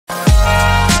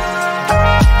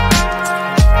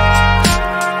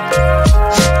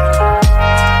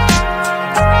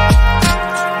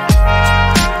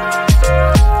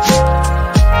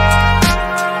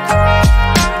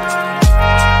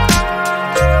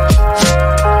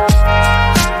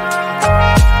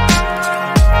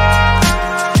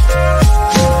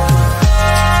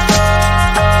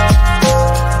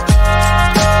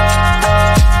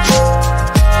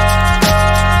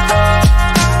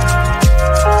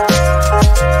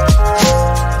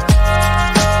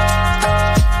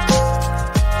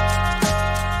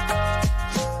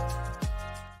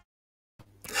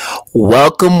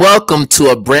Welcome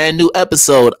to a brand new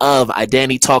episode of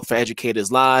Identity Talk for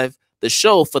Educators Live, the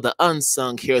show for the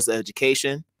unsung heroes of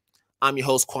education. I'm your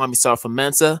host,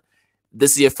 Sarfo-Mensah.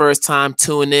 This is your first time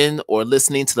tuning in or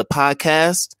listening to the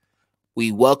podcast.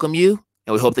 We welcome you,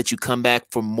 and we hope that you come back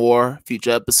for more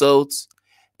future episodes.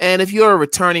 And if you're a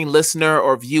returning listener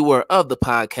or viewer of the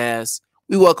podcast,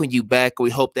 we welcome you back. We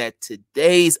hope that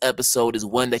today's episode is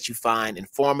one that you find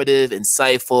informative,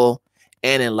 insightful,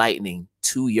 and enlightening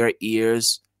to your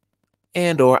ears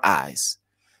and or eyes.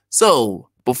 So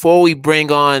before we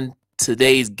bring on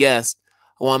today's guest,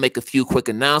 I want to make a few quick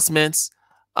announcements.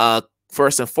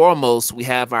 First and foremost, we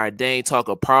have our Identity Talk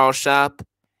apparel shop,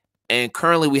 and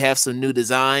currently we have some new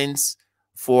designs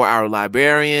for our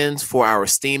librarians, for our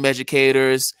STEAM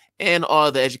educators, and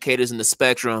all the educators in the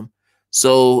spectrum.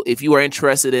 So if you are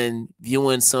interested in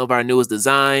viewing some of our newest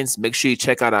designs, make sure you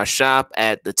check out our shop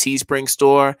at the Teespring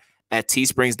store at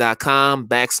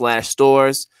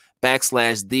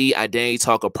teesprings.com/stores/the Identity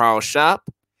Talk apparel shop.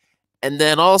 And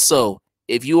then also,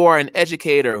 if you are an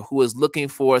educator who is looking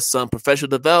for some professional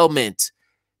development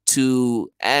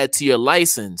to add to your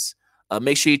license,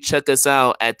 make sure you check us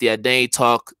out at the Identity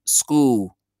Talk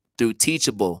School through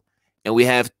Teachable. And we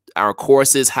have our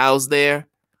courses housed there,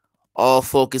 all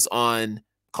focused on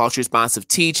culture responsive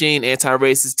teaching,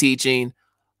 anti-racist teaching,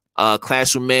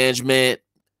 classroom management,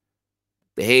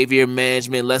 behavior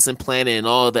management, lesson planning, and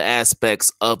all the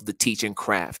aspects of the teaching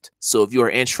craft. So if you are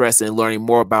interested in learning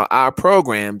more about our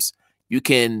programs, you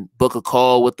can book a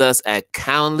call with us at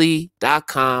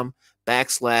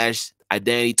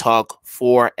calendly.com/Identity Talk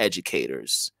for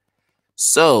Educators.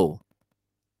 So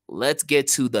let's get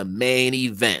to the main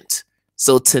event.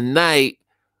 So tonight,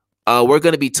 we're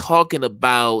going to be talking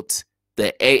about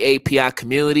the AAPI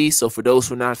community. So for those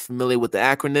who are not familiar with the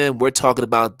acronym, we're talking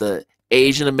about the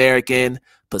Asian American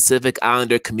Pacific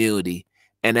Islander community.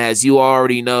 And as you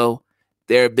already know,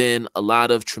 there have been a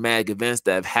lot of traumatic events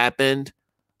that have happened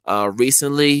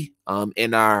recently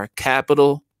in our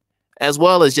capital, as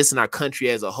well as just in our country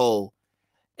as a whole.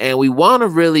 And we want to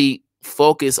really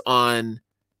focus on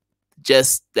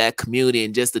just that community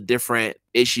and just the different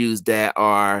issues that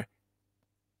are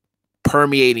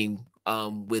permeating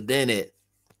within it,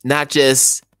 not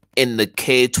just in the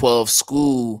K-12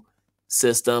 school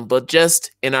system, but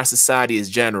just in our society as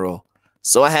general.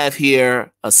 So I have here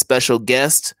a special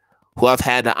guest who I've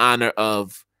had the honor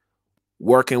of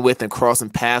working with and crossing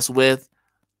paths with,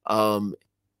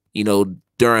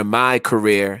 during my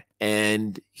career.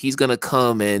 And he's going to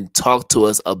come and talk to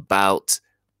us about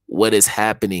what is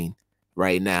happening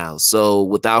right now. So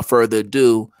without further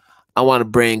ado, I want to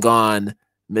bring on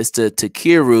Mr.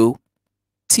 Takeru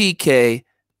TK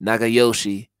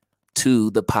Nagayoshi to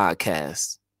the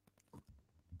podcast.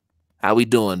 How we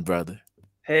doing, brother?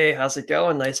 Hey, how's it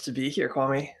going? Nice to be here,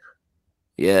 Kwame.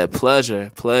 Yeah,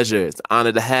 pleasure. It's an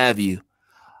honor to have you.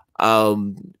 So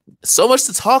much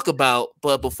to talk about,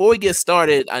 but before we get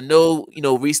started, I know,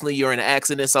 recently you're in an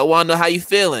accident, so I want to know how you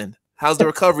feeling. How's the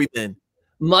recovery been?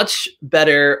 Much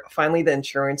better. Finally, the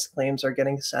insurance claims are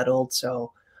getting settled,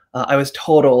 so I was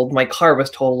totaled. My car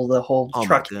was totaled. The whole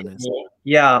truck hit me.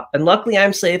 Yeah, and luckily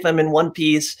I'm safe. I'm in one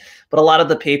piece, but a lot of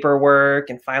the paperwork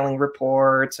and filing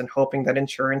reports and hoping that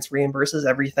insurance reimburses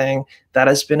everything, that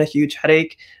has been a huge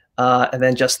headache. And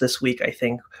then just this week, I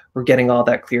think we're getting all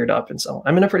that cleared up. And so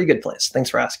I'm in a pretty good place. Thanks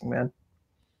for asking, man.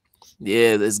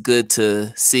 Yeah, it's good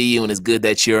to see you, and it's good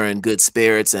that you're in good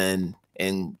spirits and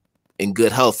in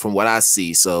good health from what I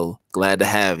see. So glad to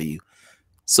have you.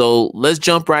 So let's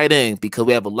jump right in because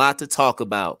we have a lot to talk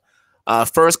about.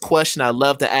 First question I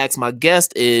love to ask my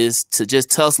guest is to just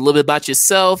tell us a little bit about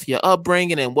yourself, your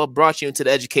upbringing, and what brought you into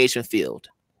the education field.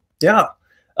 Yeah.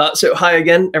 So hi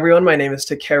again, everyone. My name is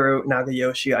Takeru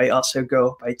Nagayoshi. I also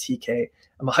go by TK.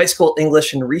 I'm a high school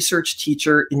English and research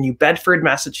teacher in New Bedford,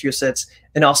 Massachusetts,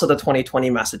 and also the 2020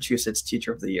 Massachusetts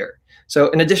Teacher of the Year. So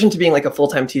in addition to being like a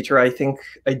full-time teacher, I think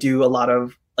I do a lot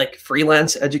of like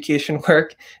freelance education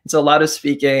work. It's a lot of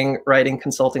speaking, writing,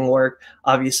 consulting work,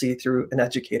 obviously through an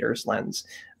educator's lens.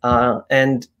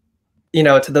 And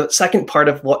to the second part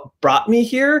of what brought me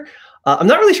here, I'm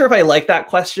not really sure if I like that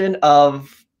question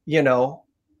of,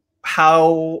 how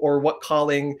or what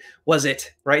calling was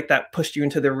it, right, that pushed you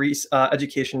into the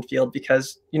education field?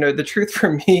 Because, the truth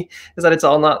for me is that it's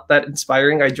all not that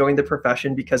inspiring. I joined the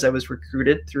profession because I was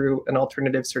recruited through an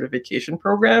alternative certification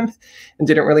program and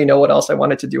didn't really know what else I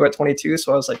wanted to do at 22.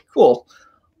 So I was like, cool,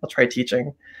 I'll try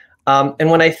teaching. And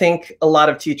when I think a lot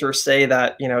of teachers say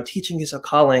that, teaching is a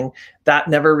calling, that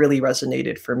never really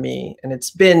resonated for me. And it's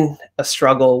been a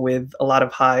struggle with a lot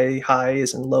of high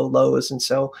highs and low lows. And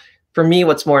so for me,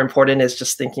 what's more important is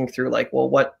just thinking through like, well,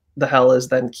 what the hell is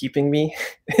then keeping me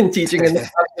in teaching in the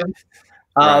classroom.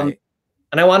 Right.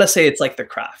 And I want to say it's like the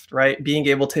craft, right? Being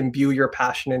able to imbue your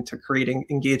passion into creating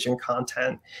engaging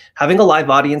content, having a live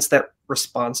audience that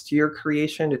responds to your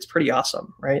creation, it's pretty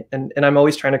awesome, right? And I'm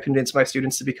always trying to convince my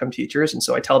students to become teachers. And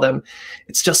so I tell them,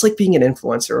 it's just like being an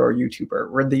influencer or a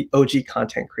YouTuber. We're the OG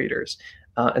content creators.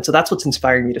 And so that's what's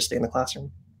inspiring me to stay in the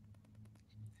classroom.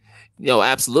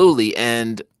 Absolutely.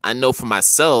 And I know for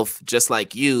myself, just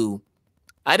like you,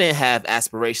 I didn't have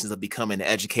aspirations of becoming an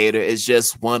educator. It's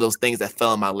just one of those things that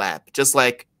fell in my lap, just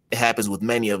like it happens with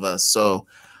many of us. So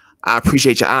I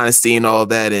appreciate your honesty and all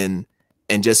that, and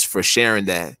just for sharing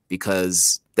that,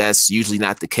 because that's usually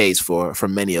not the case for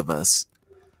many of us.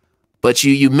 But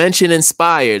you mentioned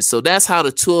inspired, so that's how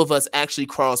the two of us actually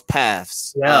crossed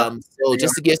paths. Yeah. So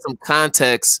just to give some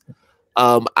context,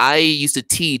 I used to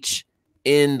teach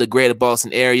in the greater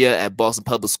Boston area at Boston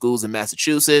Public Schools in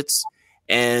Massachusetts.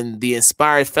 And the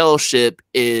Inspired Fellowship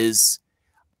is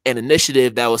an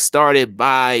initiative that was started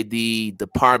by the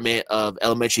Department of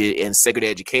Elementary and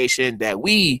Secondary Education that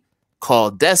we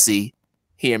call DESE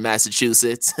here in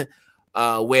Massachusetts,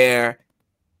 where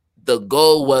the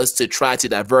goal was to try to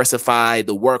diversify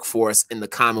the workforce in the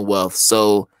Commonwealth.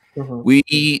 So we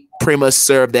pretty much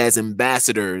served as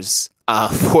ambassadors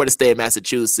for the state of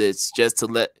Massachusetts,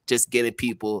 just getting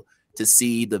people to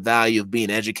see the value of being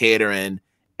an educator and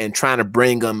trying to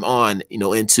bring them on,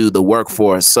 into the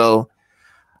workforce. So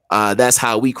that's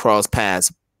how we cross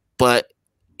paths. But,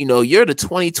 you're the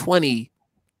 2020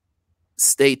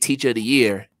 State Teacher of the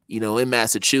Year, in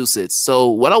Massachusetts. So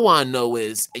what I want to know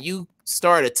is, and you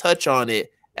started to touch on it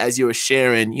as you were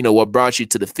sharing, what brought you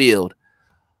to the field.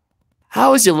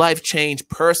 How has your life changed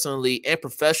personally and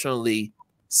professionally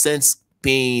since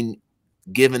being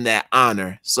given that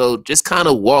honor? So just kind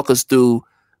of walk us through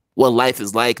what life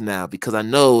is like now, because I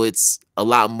know it's a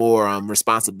lot more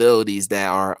responsibilities that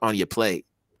are on your plate.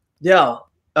 Yeah,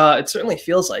 it certainly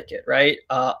feels like it, right?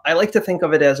 I like to think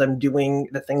of it as I'm doing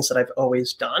the things that I've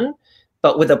always done,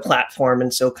 but with a platform.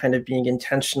 And so kind of being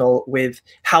intentional with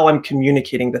how I'm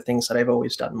communicating the things that I've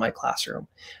always done in my classroom.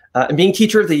 And being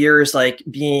Teacher of the Year is like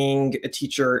being a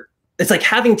teacher. It's like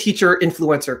having teacher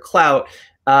influencer clout.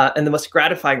 And the most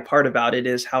gratifying part about it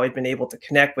is how I've been able to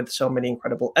connect with so many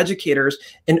incredible educators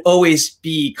and always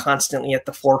be constantly at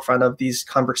the forefront of these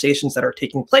conversations that are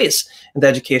taking place in the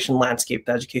education landscape,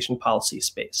 the education policy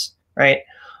space, right?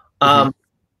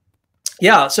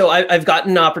 Yeah, so I've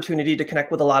gotten an opportunity to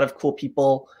connect with a lot of cool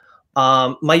people.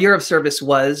 My year of service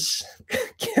was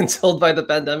canceled by the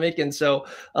pandemic, and so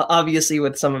obviously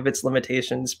with some of its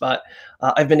limitations, but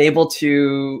I've been able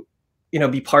to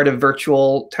be part of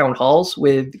virtual town halls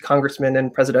with Congressman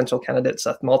and presidential candidate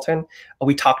Seth Moulton.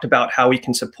 We talked about how we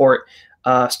can support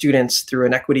students through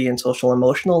an equity and social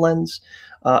emotional lens.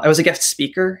 I was a guest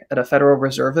speaker at a Federal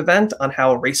Reserve event on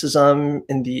how racism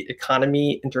in the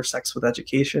economy intersects with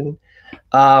education.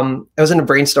 I was in a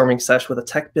brainstorming session with a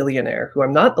tech billionaire who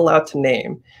I'm not allowed to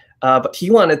name, but he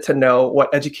wanted to know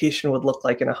what education would look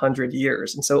like in 100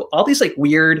 years. And so all these like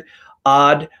weird,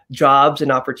 odd jobs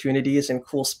and opportunities and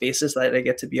cool spaces that I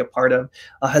get to be a part of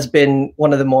has been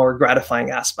one of the more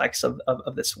gratifying aspects of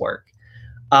this work.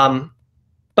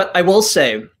 But I will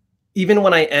say, even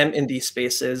when I am in these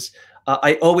spaces,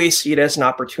 I always see it as an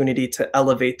opportunity to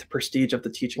elevate the prestige of the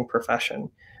teaching profession.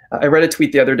 I read a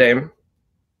tweet the other day,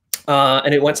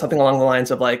 and it went something along the lines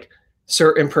of like,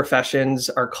 certain professions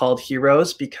are called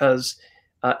heroes because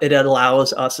it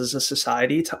allows us as a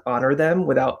society to honor them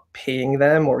without paying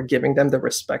them or giving them the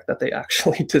respect that they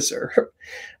actually deserve.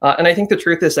 And I think the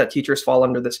truth is that teachers fall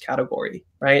under this category,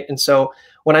 right? And so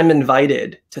when I'm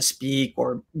invited to speak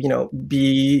or,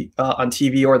 be on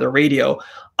TV or the radio,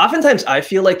 oftentimes I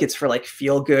feel like it's for like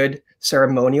feel-good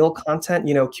ceremonial content,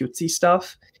 cutesy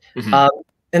stuff.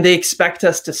 And they expect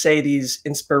us to say these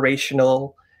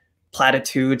inspirational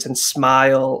platitudes and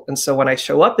smile. And so when I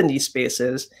show up in these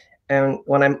spaces, and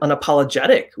when I'm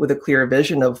unapologetic with a clear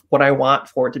vision of what I want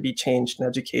for it to be changed in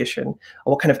education,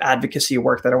 what kind of advocacy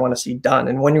work that I want to see done,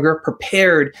 and when you're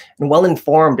prepared and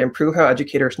well-informed and prove how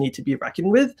educators need to be reckoned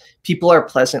with, people are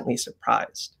pleasantly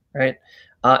surprised, right?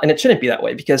 And it shouldn't be that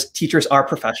way because teachers are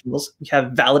professionals. We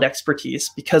have valid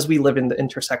expertise because we live in the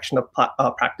intersection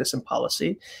of practice and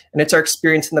policy. And it's our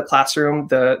experience in the classroom,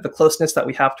 the closeness that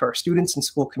we have to our students and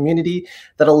school community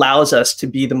that allows us to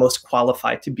be the most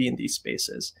qualified to be in these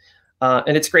spaces.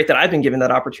 And it's great that I've been given that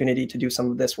opportunity to do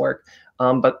some of this work.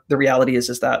 But the reality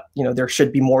is that, there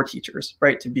should be more teachers,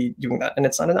 right, to be doing that. And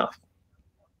it's not enough.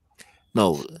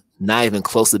 No, not even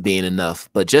close to being enough,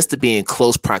 but just to be in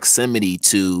close proximity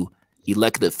to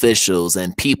elected officials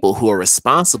and people who are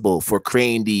responsible for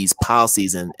creating these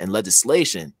policies and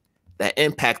legislation. that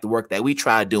impact the work that we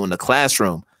try to do in the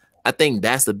classroom. I think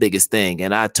that's the biggest thing.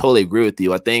 And I totally agree with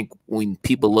you. I think when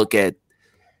people look at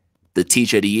the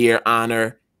Teacher of the Year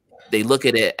honor, they look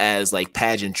at it as like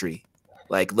pageantry.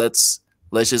 Like, let's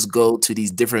just go to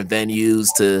these different venues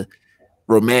to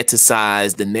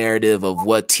romanticize the narrative of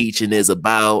what teaching is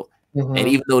about. And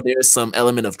even though there's some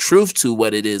element of truth to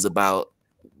what it is about,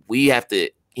 we have to,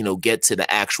 get to the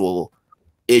actual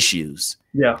issues.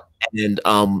 Yeah. And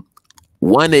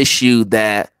one issue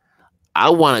that I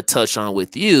want to touch on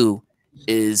with you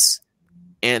is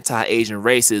anti-Asian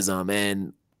racism.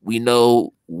 And we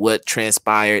know what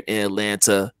transpired in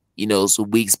Atlanta,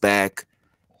 some weeks back,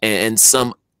 and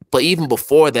but even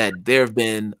before that, there have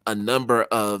been a number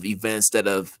of events that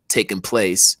have taken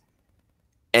place.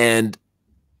 And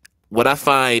what I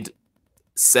find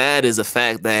sad is the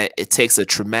fact that it takes a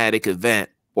traumatic event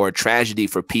or a tragedy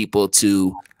for people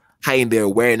to heighten their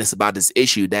awareness about this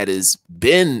issue that has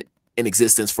been in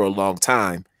existence for a long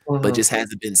time, but just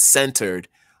hasn't been centered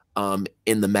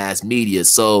in the mass media.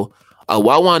 So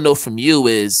what I want to know from you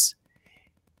is,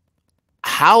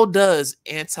 how does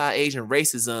anti-Asian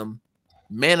racism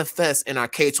manifest in our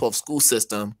K-12 school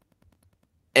system?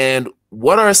 And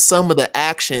what are some of the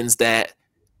actions that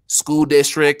school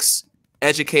districts,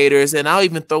 educators, and I'll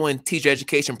even throw in teacher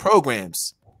education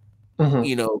programs,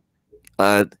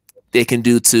 they can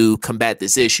do to combat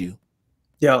this issue?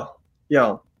 Yeah.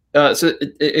 So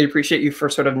I appreciate you for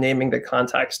sort of naming the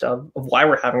context of why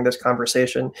we're having this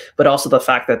conversation, but also the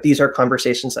fact that these are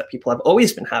conversations that people have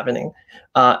always been having.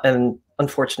 And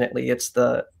unfortunately, it's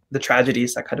the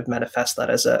tragedies that kind of manifest that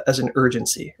as an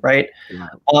urgency, right?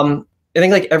 I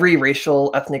think like every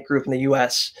racial ethnic group in the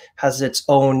US has its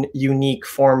own unique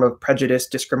form of prejudice,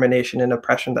 discrimination, and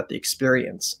oppression that they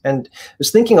experience. And I was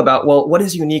thinking about, well, what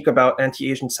is unique about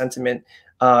anti-Asian sentiment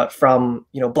from,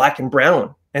 Black and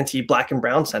brown, anti-Black and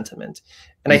brown sentiment?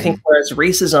 And I think whereas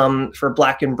racism for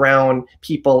Black and brown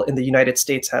people in the United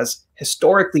States has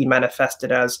historically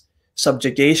manifested as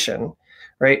subjugation,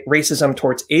 right? Racism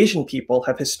towards Asian people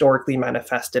have historically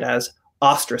manifested as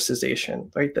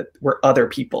ostracization, right? That we're other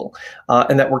people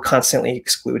and that we're constantly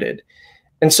excluded.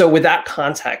 And so with that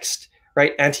context,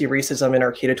 right, anti-racism in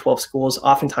our K-12 schools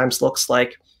oftentimes looks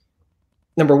like,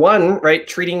 number one, right,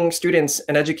 treating students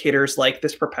and educators like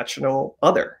this perpetual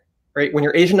other, right? When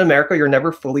you're Asian America, you're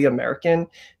never fully American.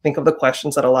 Think of the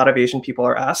questions that a lot of Asian people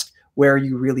are asked: where are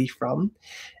you really from?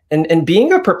 And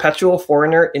being a perpetual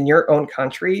foreigner in your own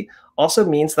country also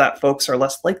means that folks are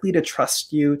less likely to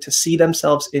trust you, to see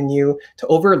themselves in you, to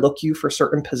overlook you for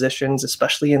certain positions,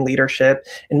 especially in leadership,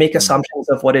 and make assumptions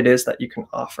of what it is that you can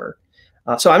offer.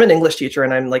 So I'm an English teacher,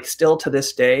 and I'm like still to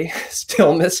this day,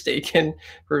 still mistaken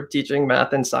for teaching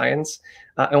math and science.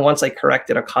 And once I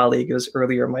corrected a colleague, it was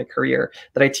earlier in my career,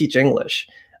 that I teach English.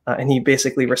 And he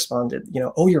basically responded,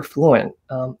 oh, you're fluent.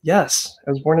 Yes,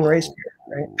 I was born and raised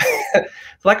here, right?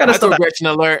 So that kind of stuff. That's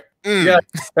a alert. Yeah,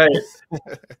 right.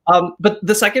 But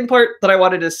the second part that I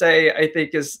wanted to say, I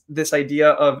think, is this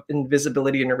idea of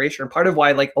invisibility and erasure. And part of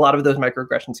why like a lot of those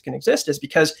microaggressions can exist is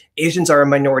because Asians are a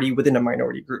minority within a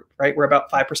minority group, right? We're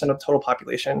about 5% of the total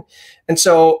population. And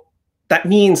so that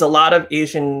means a lot of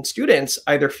Asian students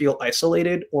either feel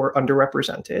isolated or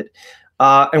underrepresented.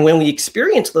 And when we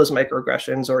experience those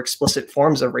microaggressions or explicit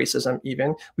forms of racism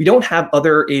even, we don't have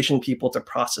other Asian people to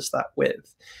process that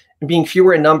with. And being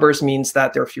fewer in numbers means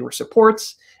that there are fewer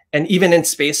supports. And even in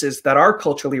spaces that are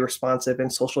culturally responsive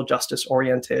and social justice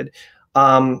oriented,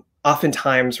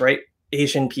 oftentimes, right,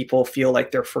 Asian people feel like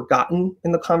they're forgotten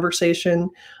in the conversation,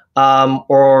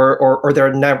 or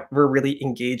they're never really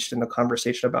engaged in the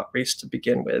conversation about race to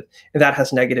begin with. And that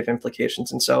has negative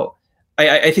implications. And so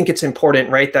I think it's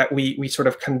important, right, that we sort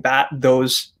of combat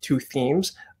those two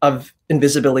themes of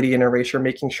invisibility and erasure,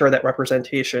 making sure that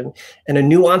representation and a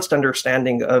nuanced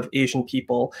understanding of Asian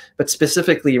people, but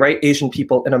specifically, right, Asian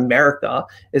people in America,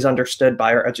 is understood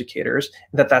by our educators,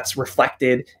 and that's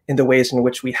reflected in the ways in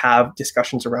which we have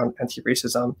discussions around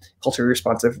anti-racism, culturally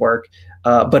responsive work,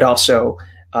 but also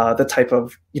the type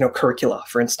of curricula,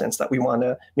 for instance, that we want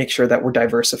to make sure that we're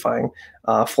diversifying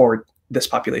for this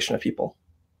population of people.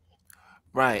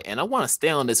 Right. And I want to stay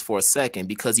on this for a second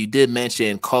because you did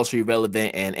mention culturally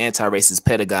relevant and anti-racist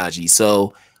pedagogy.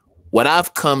 So what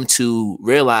I've come to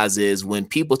realize is when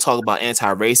people talk about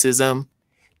anti-racism,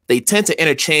 they tend to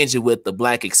interchange it with the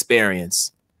Black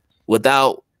experience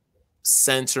without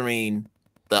centering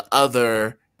the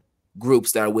other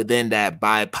groups that are within that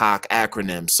BIPOC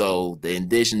acronym. So the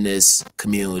indigenous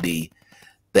community,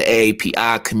 the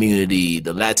AAPI community,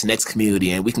 the Latinx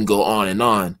community, and we can go on and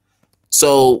on.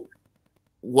 So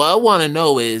what I want to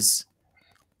know is,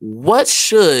 what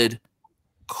should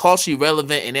culturally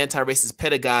relevant and anti-racist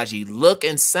pedagogy look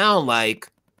and sound like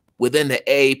within the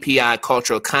API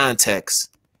cultural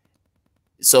context?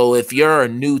 So if you're a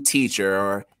new teacher,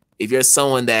 or if you're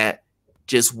someone that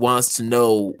just wants to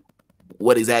know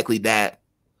what exactly that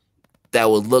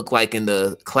would look like in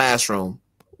the classroom,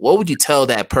 what would you tell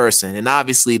that person? And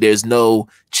obviously there's no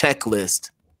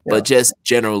checklist, but just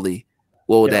generally,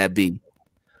 what would that be?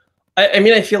 I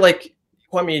mean, I feel like,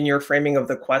 Kwame, in your framing of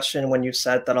the question, when you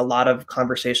said that a lot of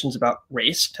conversations about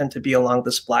race tend to be along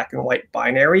this black and white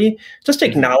binary, just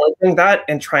acknowledging that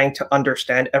and trying to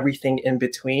understand everything in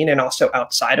between and also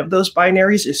outside of those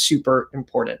binaries is super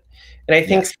important. And I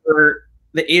think for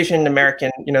the Asian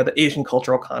American, the Asian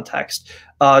cultural context,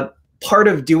 part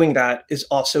of doing that is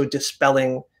also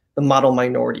dispelling the model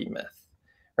minority myth,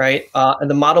 right? And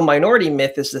the model minority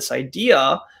myth is this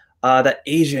idea that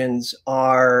Asians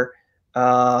are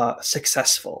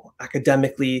successful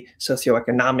academically,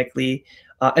 socioeconomically.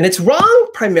 And it's wrong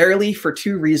primarily for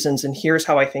two reasons. And here's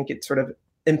how I think it sort of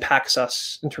impacts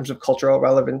us in terms of cultural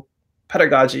relevant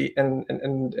pedagogy and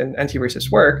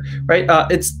anti-racist work, right?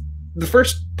 It's the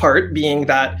first part being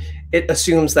that it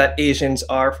assumes that Asians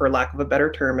are, for lack of a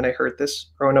better term, and I heard this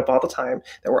growing up all the time,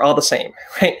 that we're all the same,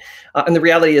 right? And the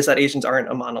reality is that Asians aren't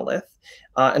a monolith.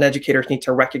 And educators need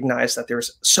to recognize that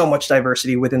there's so much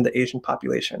diversity within the Asian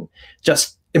population.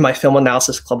 Just in my film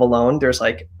analysis club alone, there's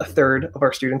like a third of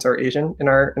our students are Asian in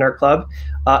our club.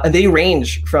 And they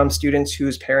range from students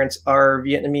whose parents are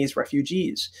Vietnamese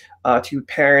refugees, to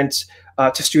parents,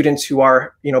 to students who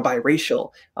are,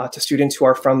 biracial, to students who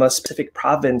are from a specific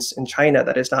province in China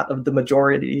that is not of the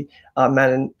majority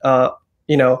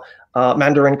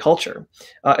Mandarin culture.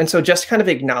 And so just kind of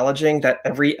acknowledging that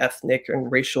every ethnic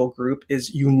and racial group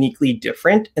is uniquely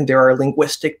different, and there are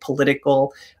linguistic,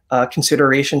 political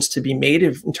considerations to be made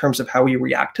in terms of how we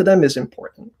react to them is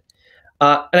important.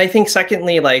 And I think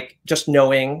secondly, like just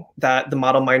knowing that the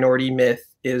model minority myth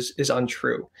is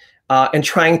untrue, and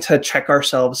trying to check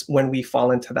ourselves when we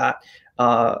fall into that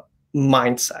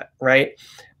mindset, right?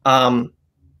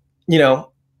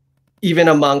 Even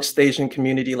amongst the Asian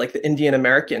community, like the Indian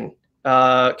American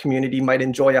community might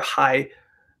enjoy a high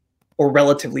or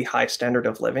relatively high standard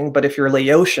of living. But if you're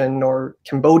Laotian or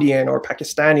Cambodian or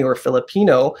Pakistani or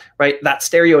Filipino, right, that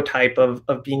stereotype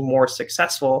of being more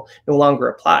successful no longer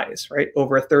applies, right?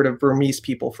 Over a third of Burmese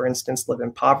people, for instance, live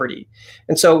in poverty.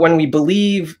 And so when we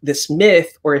believe this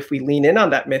myth, or if we lean in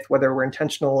on that myth, whether we're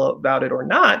intentional about it or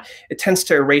not, it tends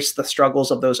to erase the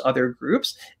struggles of those other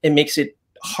groups. It makes it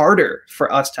harder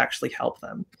for us to actually help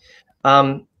them.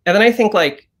 And then I think,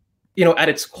 like, at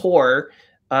its core,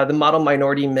 the model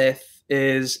minority myth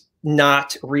is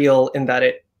not real in that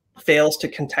it fails to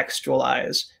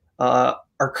contextualize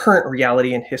our current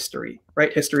reality and history,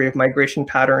 right? History of migration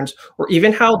patterns, or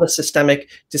even how the systemic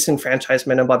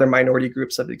disenfranchisement of other minority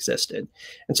groups have existed.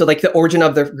 And so, like, the origin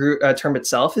of the term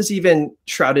itself is even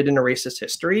shrouded in a racist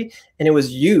history. And it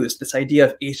was used, this idea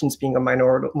of Asians being a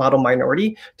model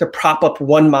minority, to prop up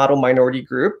one model minority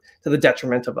group to the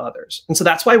detriment of others. And so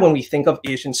that's why when we think of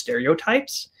Asian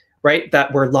stereotypes, right,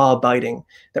 that we're law-abiding,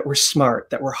 that we're smart,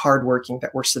 that we're hardworking,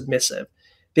 that we're submissive,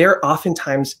 they're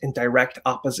oftentimes in direct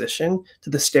opposition to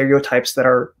the stereotypes that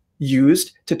are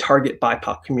used to target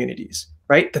BIPOC communities,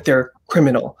 right? That they're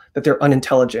criminal, that they're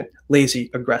unintelligent, lazy,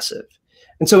 aggressive.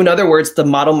 And so, in other words, the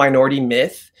model minority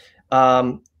myth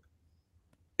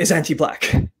is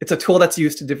anti-Black. It's a tool that's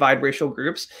used to divide racial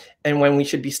groups. And when we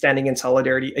should be standing in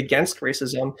solidarity against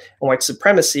racism and white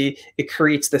supremacy, it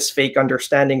creates this fake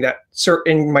understanding that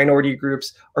certain minority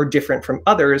groups are different from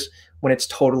others when it's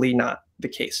totally not the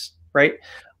case, right?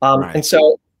 And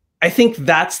so I think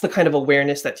that's the kind of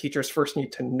awareness that teachers first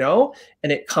need to know.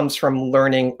 And it comes from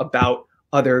learning about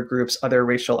other groups, other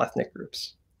racial ethnic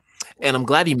groups. And I'm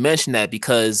glad you mentioned that,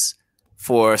 because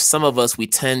for some of us, we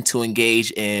tend to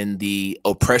engage in the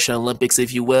oppression Olympics,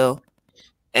 if you will.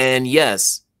 And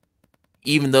yes,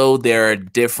 even though there are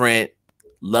different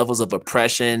levels of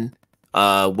oppression,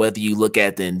 whether you look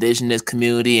at the indigenous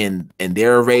community and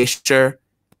their erasure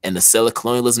and the settler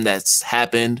colonialism that's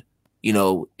happened,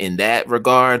 in that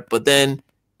regard, but then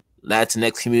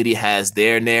Latinx community has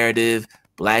their narrative,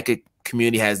 Black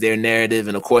community has their narrative,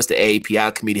 and of course the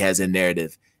API community has their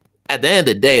narrative. At the end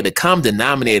of the day, the common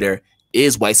denominator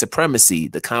is white supremacy.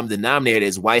 The common denominator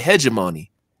is white hegemony.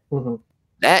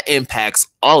 That impacts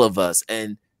all of us.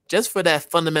 And just for that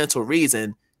fundamental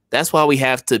reason, that's why we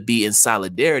have to be in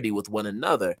solidarity with one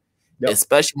another,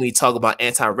 especially when we talk about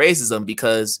anti-racism,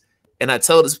 because, and I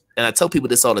tell people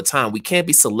this all the time, we can't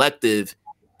be selective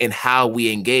in how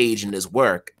we engage in this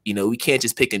work. We can't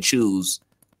just pick and choose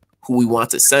who we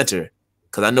want to center.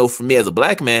 Because I know for me as a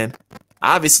Black man,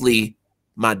 obviously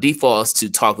my default is to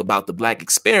talk about the Black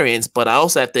experience, but I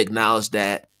also have to acknowledge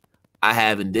that I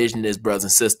have Indigenous brothers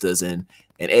and sisters and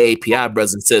AAPI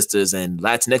brothers and sisters and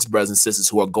Latinx brothers and sisters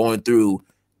who are going through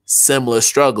similar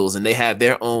struggles, and they have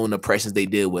their own oppressions they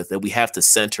deal with, and we have to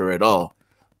center it all.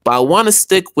 But I want to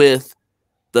stick with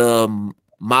the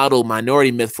model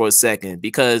minority myth for a second,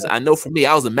 because I know for me,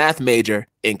 I was a math major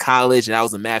in college and I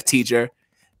was a math teacher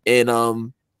in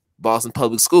Boston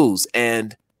Public Schools.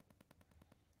 And,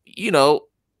 you know,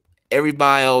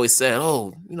 everybody always said,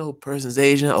 oh, you know, person's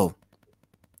Asian, oh,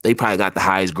 they probably got the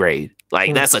highest grade.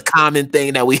 Like, that's a common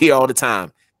thing that we hear all the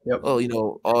time. Yep. Oh, you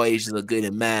know, all Asians are good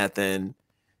in math. And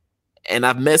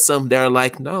I've met some that are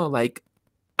like, no, like,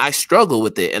 I struggle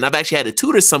with it. And I've actually had to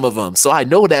tutor some of them. So I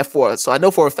know for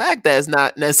a fact that it's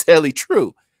not necessarily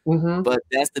true. But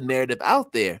that's the narrative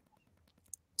out there.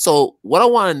 So what I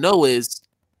want to know is,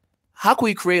 how can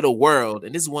we create a world,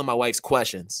 and this is one of my wife's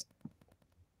questions,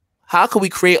 how can we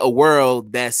create a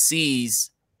world that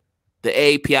sees the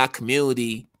AAPI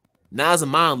community not as a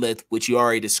monolith, which you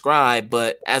already described,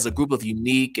 but as a group of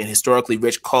unique and historically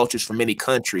rich cultures from many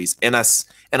countries? And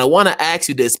I want to ask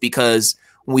you this because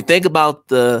when we think about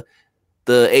the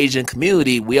Asian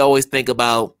community, we always think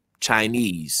about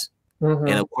Chinese, and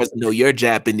of course, you know, you're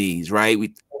Japanese, right?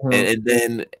 And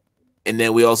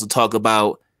then we also talk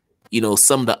about, you know,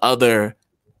 some of the other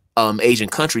Asian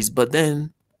countries, but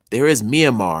then there is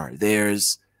Myanmar,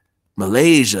 there's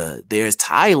Malaysia, there's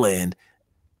Thailand,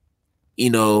 you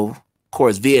know, of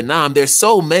course, Vietnam. There's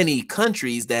so many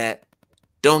countries that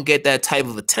don't get that type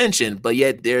of attention, but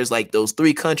yet there's like those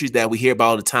three countries that we hear about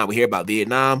all the time. We hear about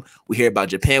Vietnam, we hear about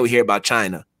Japan, we hear about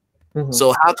China.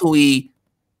 So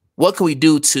what can we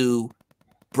do to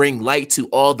bring light to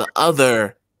all the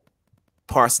other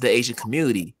parts of the Asian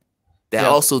community that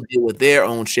also deal with their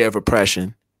own share of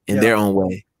oppression in their own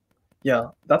way? Yeah,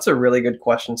 that's a really good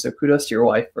question. So kudos to your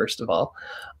wife, first of all.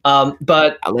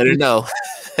 But I'll let her know.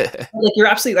 Like, you're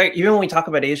absolutely right. Even when we talk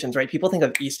about Asians, right, people think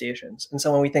of East Asians. And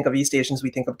so when we think of East Asians,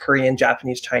 we think of Korean,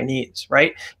 Japanese, Chinese,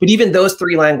 right? But even those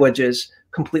three languages,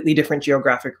 completely different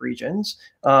geographic regions,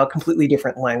 completely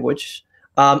different language.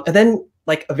 And then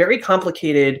like a very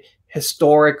complicated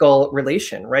historical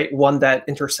relation, right? One that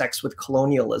intersects with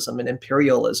colonialism and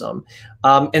imperialism.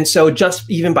 And so just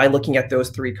even by looking at those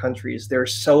three countries,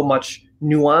 there's so much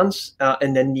nuance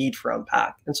and the need for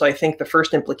unpack. And so I think the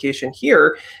first implication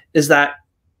here is that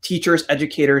teachers,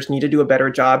 educators need to do a better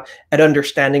job at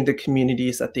understanding the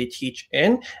communities that they teach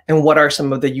in and what are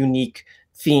some of the unique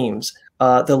themes,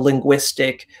 the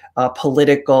linguistic,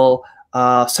 political,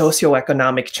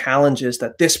 socioeconomic challenges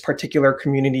that this particular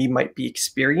community might be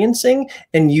experiencing,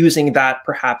 and using that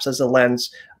perhaps as a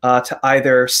lens to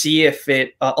either see if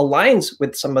it aligns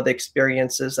with some of the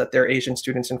experiences that their Asian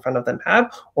students in front of them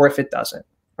have, or if it doesn't,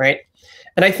 right?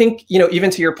 And I think, you know, even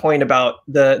to your point about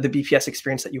the BPS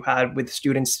experience that you had with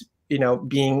students, you know,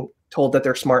 being told that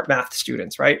they're smart math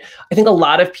students, right? I think a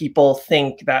lot of people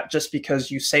think that just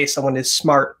because you say someone is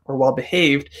smart or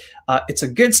well-behaved, it's a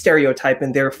good stereotype,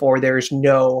 and therefore there's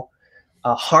no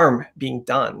harm being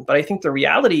done. But I think the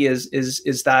reality is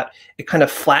that it kind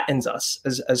of flattens us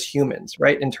as humans,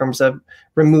 right? In terms of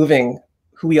removing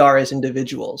who we are as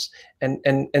individuals.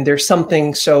 And there's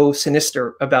something so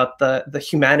sinister about the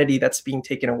humanity that's being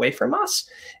taken away from us,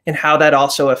 and how that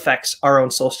also affects our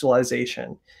own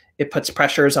socialization. It puts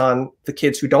pressures on the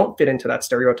kids who don't fit into that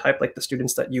stereotype, like the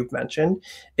students that you've mentioned.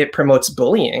 It promotes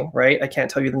bullying, right? I can't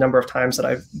tell you the number of times that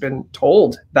I've been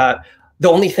told that the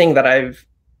only thing that I've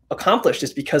accomplished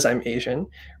is because I'm Asian,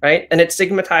 right? And it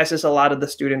stigmatizes a lot of the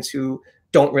students who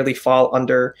don't really fall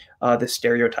under this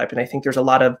stereotype. And I think there's a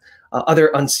lot of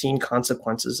other unseen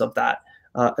consequences of that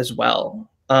as well.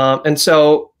 And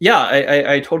so, yeah,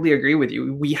 I totally agree with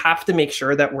you. We have to make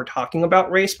sure that we're talking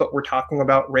about race, but we're talking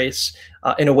about race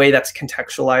in a way that's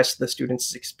contextualized to the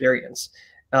student's experience.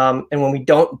 And when we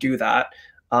don't do that,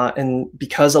 and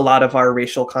because a lot of our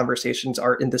racial conversations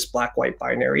are in this black-white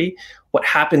binary, what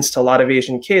happens to a lot of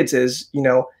Asian kids is, you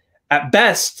know, at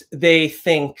best, they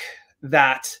think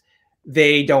that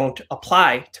they don't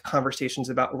apply to conversations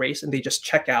about race and they just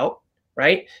check out,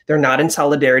 right? They're not in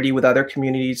solidarity with other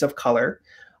communities of color.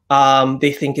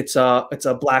 They think it's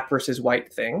a black versus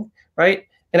white thing, right?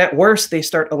 And at worst, they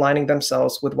start aligning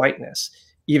themselves with whiteness,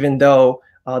 even though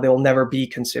they will never be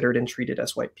considered and treated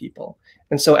as white people.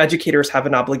 And so educators have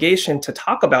an obligation to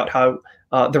talk about how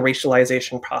the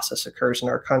racialization process occurs in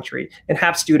our country, and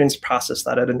have students process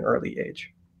that at an early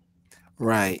age.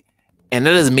 Right. And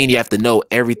that doesn't mean you have to know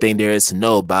everything there is to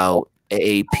know about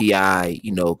AAPI,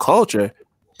 you know, culture.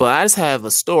 But I just have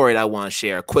a story that I want to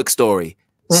share, a quick story.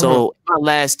 So my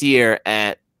last year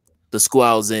at the school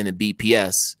I was in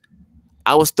BPS,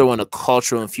 I was throwing a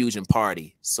cultural infusion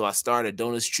party. So I started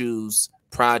Donuts Choose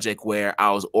project where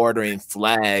I was ordering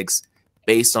flags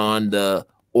based on the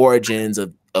origins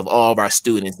of all of our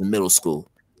students in middle school.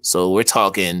 So we're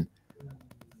talking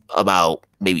about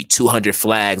maybe 200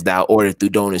 flags that I ordered through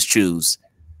Donuts Choose.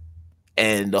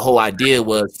 And the whole idea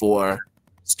was for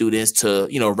students to,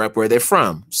 rep where they're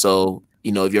from. So,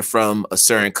 if you're from a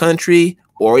certain country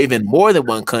or even more than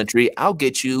one country, I'll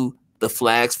get you the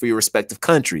flags for your respective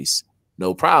countries.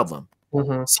 No problem.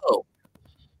 Mm-hmm.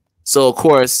 So of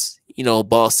course,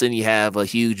 Boston, you have a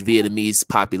huge Vietnamese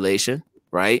population,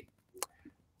 right?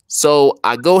 So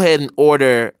I go ahead and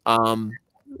order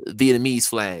Vietnamese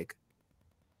flag.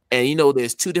 And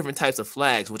there's two different types of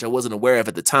flags, which I wasn't aware of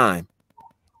at the time.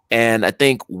 And I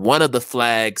think one of the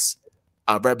flags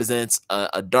represents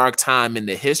a dark time in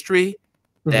the history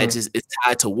that just is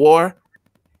tied to war.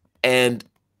 And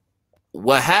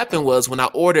what happened was when I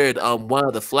ordered one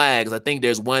of the flags, I think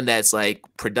there's one that's like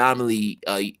predominantly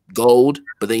gold,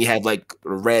 but then you have like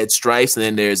red stripes, and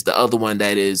then there's the other one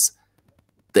that is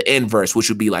the inverse, which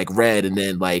would be like red, and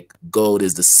then like gold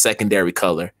is the secondary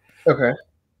color. Okay.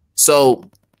 So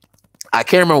I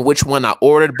can't remember which one I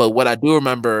ordered, but what I do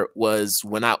remember was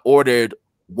when I ordered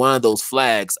one of those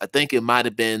flags, I think it might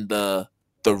have been the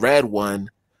red one.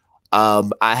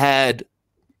 I had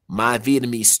my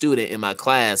Vietnamese student in my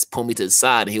class pull me to the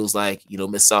side, and he was like,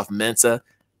 Miss Sarfo-Mensah,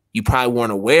 you probably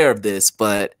weren't aware of this,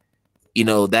 but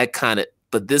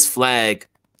but this flag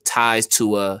ties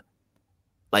to a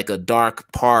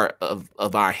dark part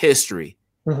of our history.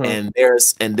 And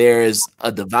there's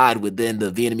a divide within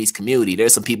the Vietnamese community.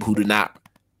 There's some people who do not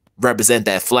represent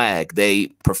that flag. They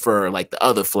prefer like the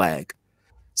other flag.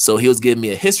 So he was giving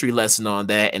me a history lesson on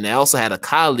that. And I also had a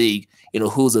colleague,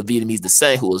 who's of Vietnamese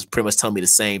descent, who was pretty much telling me the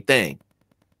same thing.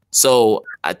 So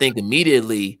I think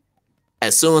immediately,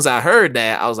 as soon as I heard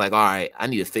that, I was like, all right, I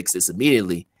need to fix this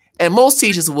immediately. And most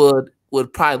teachers would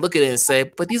probably look at it and say,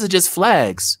 but these are just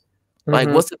flags. Like,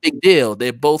 what's the big deal?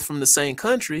 They're both from the same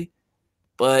country.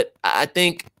 But I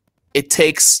think it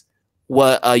takes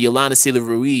what Yolanda Sila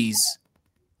Ruiz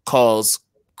calls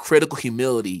critical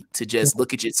humility to just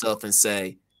look at yourself and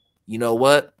say, you know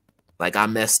what? Like, I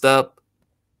messed up.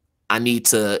 I need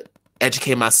to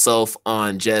educate myself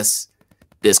on just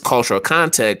this cultural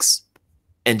context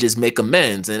and just make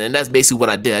amends. And that's basically what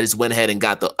I did. I just went ahead and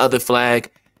got the other flag,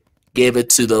 gave it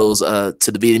to those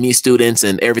to the Vietnamese students,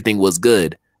 and everything was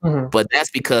good. But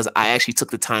that's because I actually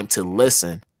took the time to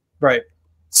listen. Right.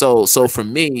 So for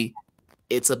me,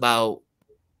 it's about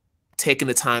taking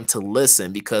the time to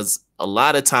listen, because a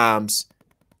lot of times,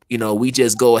 we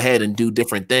just go ahead and do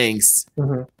different things,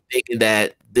 thinking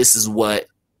that this is what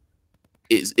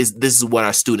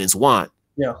our students want.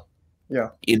 Yeah. Yeah.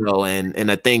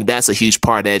 And I think that's a huge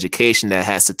part of education that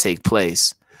has to take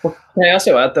place. Well, can I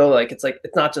also add though, like it's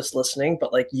not just listening,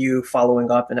 but like you following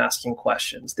up and asking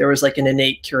questions. There was like an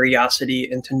innate curiosity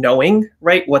into knowing,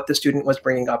 right, what the student was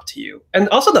bringing up to you. And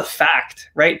also the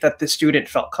fact, right, that the student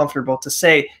felt comfortable to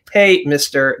say, hey,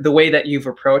 mister, the way that you've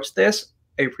approached this,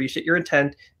 I appreciate your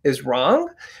intent, is wrong.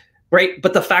 Right.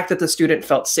 But the fact that the student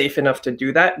felt safe enough to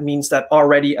do that means that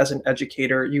already as an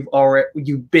educator,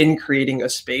 you've been creating a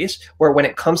space where when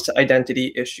it comes to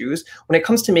identity issues, when it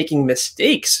comes to making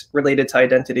mistakes related to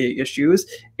identity issues,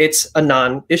 it's a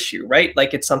non-issue, right?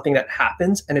 Like it's something that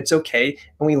happens and it's okay.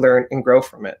 And we learn and grow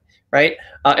from it. Right.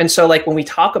 And so like when we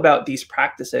talk about these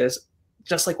practices,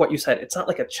 just like what you said, it's not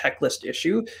like a checklist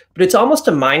issue, but it's almost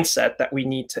a mindset that we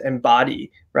need to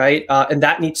embody, right? And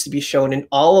that needs to be shown in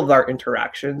all of our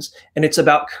interactions. And it's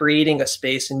about creating a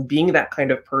space and being that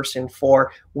kind of person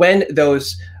for when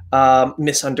those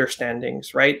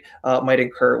misunderstandings, right, might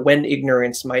occur, when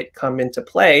ignorance might come into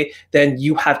play, then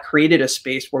you have created a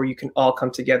space where you can all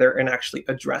come together and actually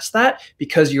address that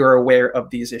because you're aware of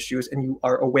these issues and you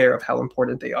are aware of how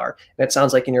important they are. And it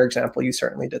sounds like in your example, you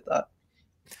certainly did that.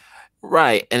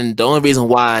 Right. And the only reason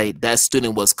why that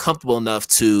student was comfortable enough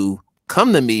to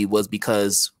come to me was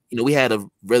because, we had a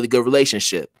really good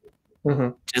relationship,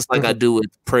 just like I do with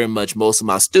pretty much most of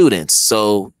my students.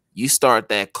 So you start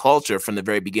that culture from the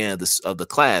very beginning of the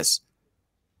class.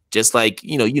 Just like,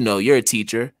 you're a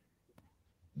teacher.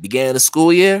 Beginning of the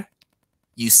school year,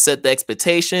 you set the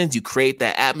expectations, you create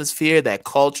that atmosphere, that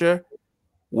culture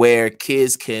where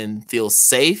kids can feel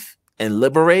safe and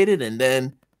liberated. And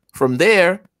then from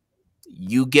there,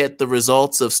 you get the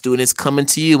results of students coming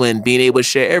to you and being able to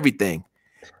share everything.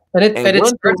 And it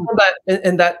starts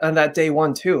on that day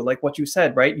one too, like what you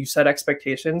said, right? You set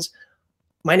expectations.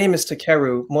 my name is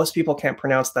Takeru. Most people can't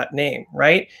pronounce that name,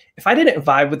 right? If I didn't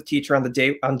vibe with the teacher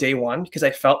on day one because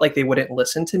I felt like they wouldn't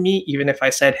listen to me, even if I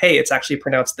said, hey, it's actually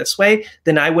pronounced this way,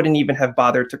 then I wouldn't even have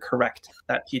bothered to correct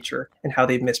that teacher and how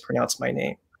they mispronounced my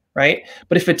name, right?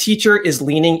 But if a teacher is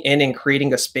leaning in and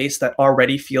creating a space that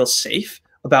already feels safe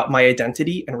about my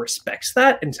identity and respects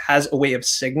that and has a way of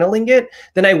signaling it,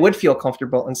 then I would feel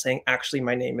comfortable in saying, actually,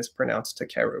 my name is pronounced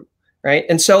Takeru, right?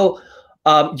 And so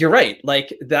you're right.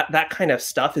 Like that kind of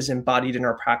stuff is embodied in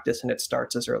our practice, and it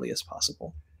starts as early as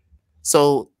possible.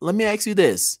 So let me ask you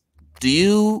this. Do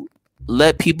you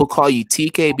let people call you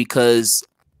TK because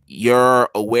you're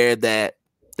aware that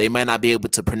they might not be able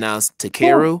to pronounce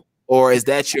Takeru, or is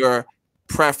that your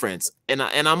preference? And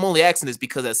I'm only asking this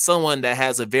because as someone that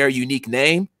has a very unique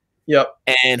name, yep,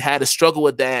 and had to struggle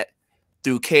with that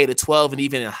through K-12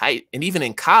 and even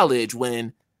in college,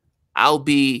 when I'll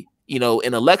be, you know,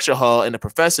 in a lecture hall and the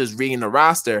professor's reading the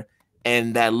roster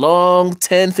and that long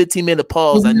 10-15-minute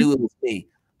pause, I knew it was me.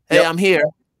 Hey, yep. I'm here.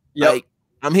 Yep. Like,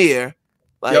 I'm here.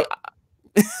 Like,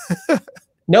 yep.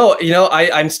 No, you know,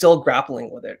 I'm still grappling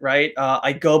with it, right?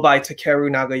 I go by Takeru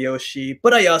Nagayoshi,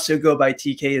 but I also go by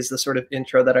TK as the sort of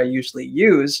intro that I usually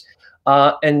use.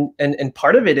 And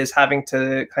part of it is having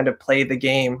to kind of play the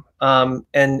game. And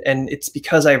it's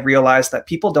because I've realized that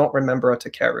people don't remember a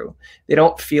Takeru. They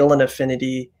don't feel an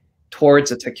affinity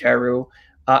towards a Takeru.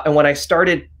 And when I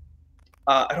started,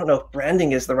 I don't know if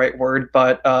branding is the right word,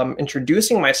 but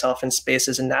introducing myself in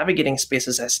spaces and navigating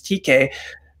spaces as TK,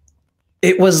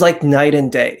 it was like night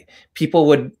and day. People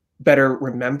would better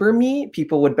remember me.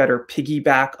 People would better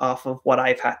piggyback off of what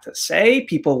I've had to say.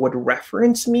 People would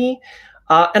reference me.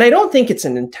 And I don't think it's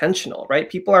an intentional, right?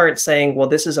 People aren't saying, well,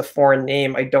 this is a foreign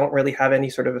name. I don't really have any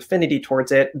sort of affinity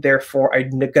towards it. Therefore,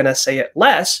 I'm going to say it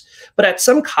less. But at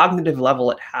some cognitive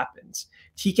level, it happens.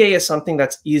 TK is something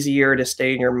that's easier to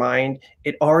stay in your mind.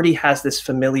 It already has this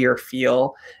familiar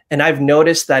feel. And I've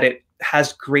noticed that it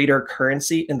has greater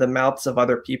currency in the mouths of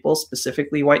other people,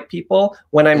 specifically white people,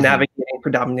 when I'm navigating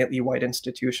predominantly white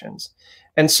institutions.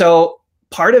 And so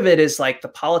part of it is like the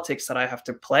politics that I have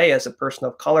to play as a person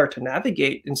of color to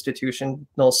navigate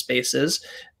institutional spaces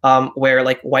where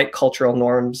like white cultural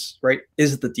norms, right,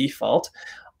 is the default.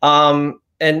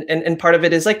 And part of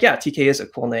it is like, yeah, TK is a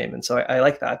cool name. And so I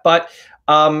like that. But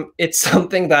it's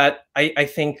something that I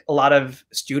think a lot of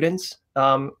students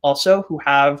also who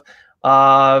have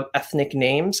ethnic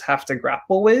names have to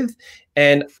grapple with.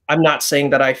 And I'm not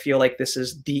saying that I feel like this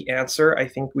is the answer. I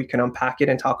think we can unpack it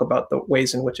and talk about the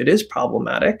ways in which it is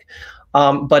problematic.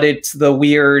 But it's the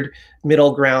weird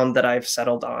middle ground that I've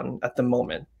settled on at the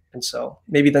moment. And so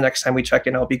maybe the next time we check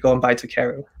in, I'll be going by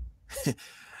Takeru.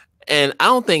 And I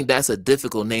don't think that's a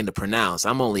difficult name to pronounce.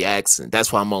 I'm only asking.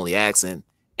 That's why I'm only asking.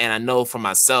 And I know for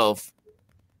myself,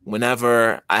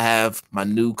 whenever I have my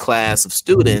new class of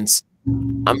students,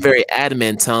 I'm very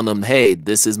adamant telling them, hey,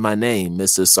 this is my name,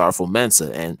 Mr.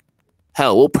 Sarfo-Mensah. And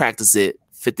hell, we'll practice it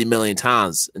 50 million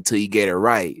times until you get it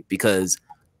right, because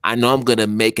I know I'm going to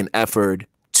make an effort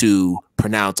to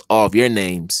pronounce all of your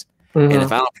names. And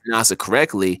if I don't pronounce it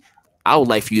correctly, I would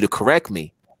like for you to correct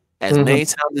me as many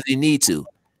times as you need to,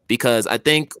 because I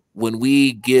think when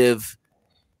we give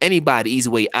anybody easy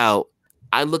way out,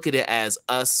 I look at it as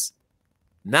us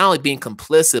not only being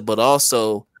complicit, but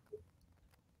also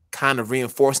kind of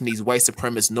reinforcing these white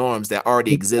supremacist norms that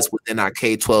already exist within our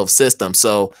K-12 system.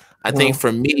 So I think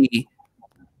for me,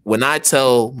 when I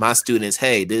tell my students,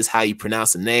 hey, this is how you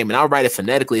pronounce the name, and I'll write it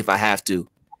phonetically if I have to,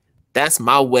 that's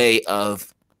my way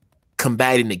of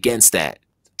combating against that,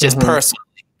 just personally.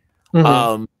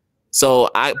 But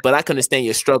I can understand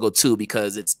your struggle too,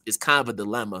 because it's kind of a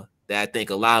dilemma that I think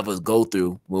a lot of us go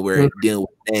through when we're dealing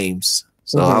with names.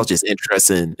 So I was just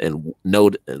interested in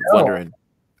wondering.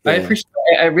 Yeah.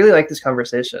 I really like this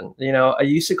conversation. You know, I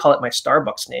used to call it my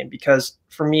Starbucks name because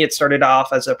for me, it started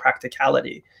off as a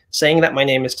practicality. Saying that my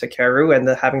name is Takeru and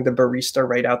having the barista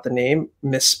write out the name,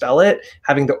 misspell it,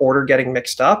 having the order getting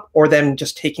mixed up, or then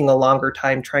just taking a longer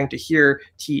time trying to hear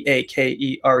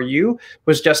Takeru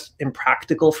was just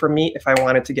impractical for me if I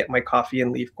wanted to get my coffee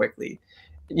and leave quickly.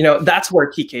 You know, that's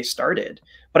where TK started.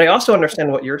 But I also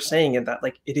understand what you're saying in that,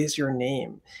 like, it is your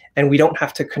name and we don't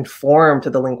have to conform to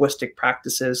the linguistic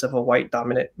practices of a white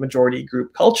dominant majority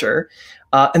group culture.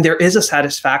 And there is a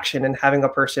satisfaction in having a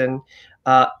person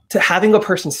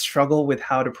struggle with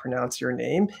how to pronounce your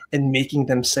name and making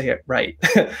them say it right.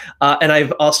 And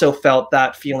I've also felt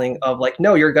that feeling of like,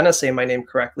 no, you're going to say my name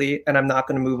correctly, and I'm not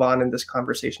going to move on in this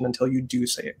conversation until you do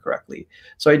say it correctly.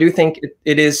 So I do think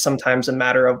it is sometimes a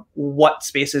matter of what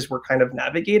spaces we're kind of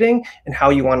navigating and how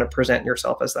you want to present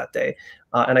yourself as that day.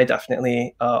 And I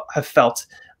definitely have felt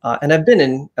and have been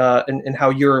in how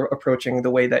you're approaching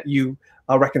the way that you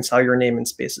reconcile your name in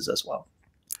spaces as well.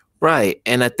 Right.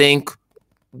 And I think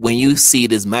when you see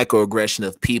this microaggression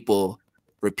of people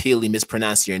repeatedly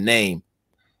mispronouncing your name,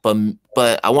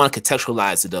 but I want to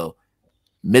contextualize it though,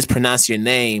 mispronounce your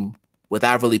name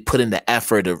without really putting the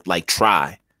effort to like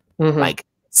try, like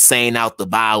saying out the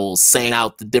vowels, saying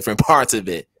out the different parts of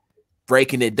it,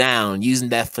 breaking it down, using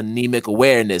that phonemic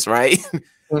awareness, right?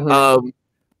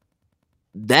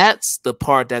 That's the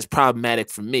part that's problematic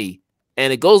for me.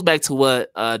 And it goes back to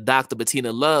what Dr.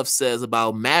 Bettina Love says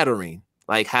about mattering,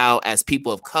 like how as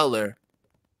people of color,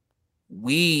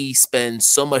 we spend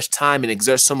so much time and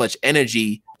exert so much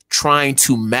energy trying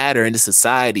to matter in the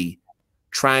society,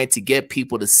 trying to get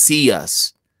people to see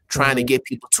us, trying to get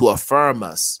people to affirm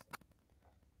us,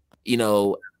 you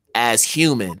know, as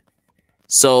human.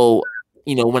 So,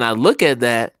 you know, when I look at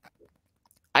that,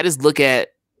 I just look at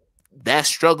that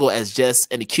struggle as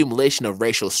just an accumulation of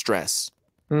racial stress.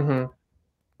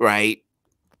 Right?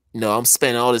 You know, I'm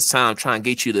spending all this time trying to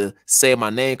get you to say my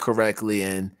name correctly,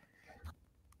 and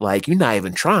like you're not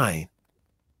even trying.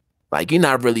 Like you're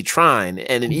not really trying.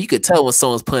 And you could tell when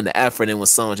someone's putting the effort in, when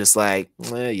someone's just like,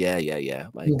 yeah.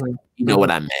 Like, you know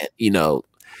what I meant, you know.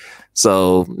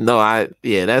 So no,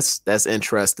 that's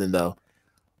interesting though.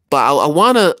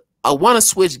 But I wanna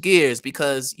switch gears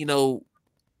because, you know,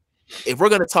 if we're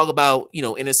gonna talk about, you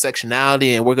know, intersectionality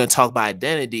and we're gonna talk about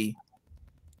identity,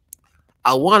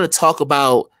 I want to talk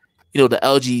about, you know, the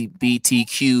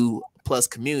LGBTQ plus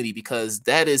community, because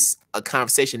that is a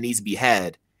conversation that needs to be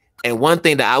had. And one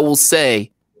thing that I will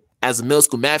say as a middle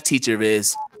school math teacher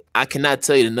is I cannot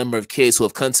tell you the number of kids who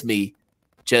have come to me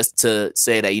just to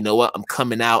say that, you know what, I'm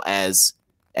coming out as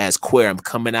queer, I'm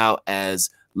coming out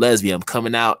as lesbian, I'm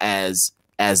coming out as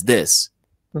this.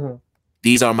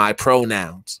 These are my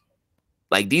pronouns.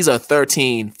 Like these are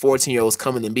 13, 14-year-olds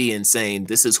coming to me and saying,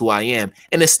 this is who I am.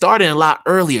 And it started a lot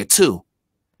earlier too.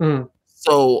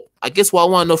 So I guess what I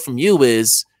want to know from you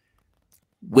is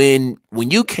when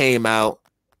you came out,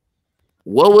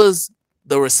 what was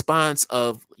the response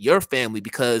of your family?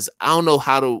 Because I don't know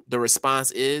how the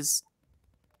response is,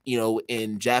 you know,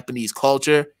 in Japanese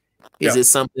culture. Is it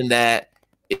something that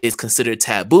is considered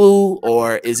taboo,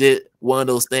 or is it one of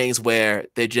those things where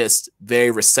they're just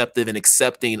very receptive and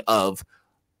accepting of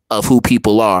who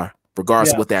people are,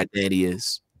 regardless of what their identity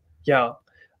is?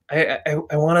 I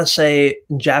want to say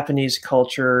Japanese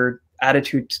culture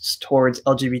attitudes towards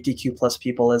LGBTQ plus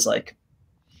people is like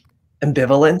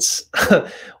ambivalence.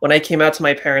 When I came out to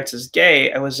my parents as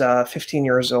gay, I was 15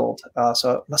 years old.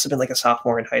 So it must have been like a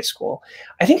sophomore in high school.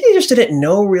 I think they just didn't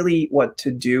know really what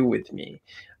to do with me.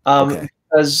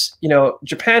 Because, you know,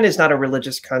 Japan is not a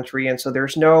religious country. And so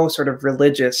there's no sort of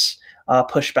religious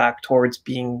pushback towards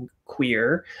being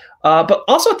queer. But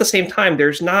also at the same time,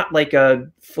 there's not like a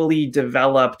fully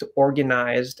developed,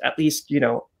 organized, at least, you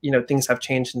know, things have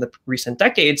changed in the recent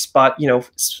decades, but, you know,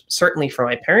 certainly for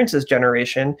my parents'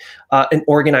 generation, an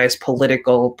organized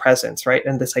political presence, right?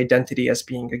 And this identity as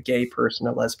being a gay person,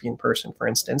 a lesbian person, for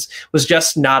instance, was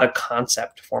just not a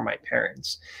concept for my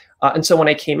parents. And so when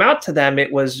I came out to them,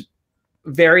 it was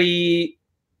very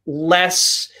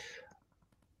less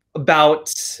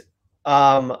about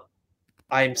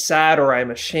I'm sad or I'm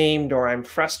ashamed or I'm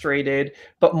frustrated,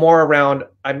 but more around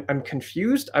I'm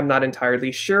confused, I'm not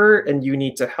entirely sure, and you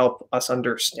need to help us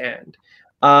understand.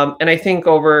 And I think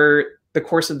over the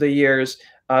course of the years,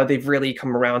 they've really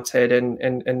come around to it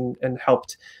and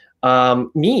helped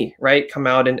me, right, come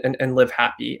out and live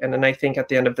happy. And then I think at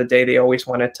the end of the day, they always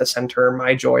wanted to center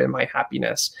my joy and my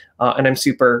happiness. And I'm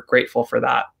super grateful for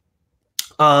that.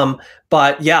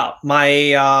 But yeah,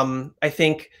 I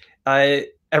think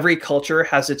every culture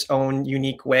has its own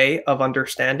unique way of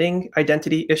understanding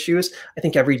identity issues. I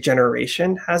think every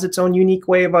generation has its own unique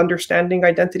way of understanding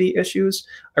identity issues.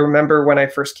 I remember when I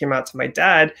first came out to my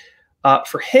dad,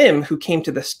 for him, who came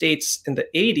to the States in the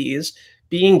 80s,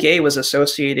 being gay was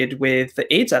associated with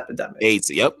the AIDS epidemic. AIDS,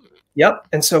 yep.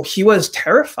 And so he was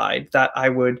terrified that I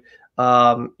would,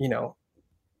 you know,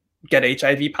 get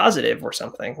HIV positive or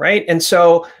something, right? And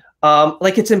so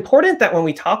like, it's important that when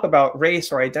we talk about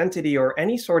race or identity or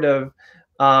any sort of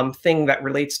thing that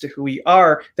relates to who we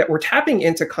are, that we're tapping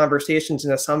into conversations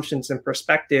and assumptions and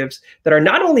perspectives that are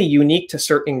not only unique to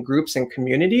certain groups and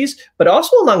communities, but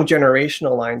also along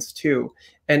generational lines too.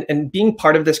 And being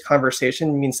part of this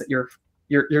conversation means that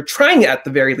you're trying at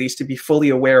the very least to be fully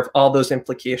aware of all those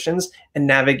implications and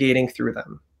navigating through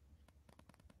them.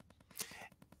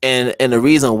 And the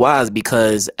reason why is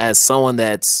because as someone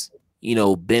that's, you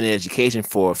know, been in education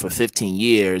for 15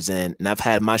 years, and I've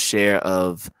had my share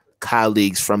of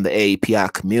colleagues from the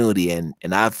AAPI community, and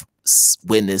I've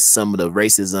witnessed some of the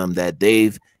racism that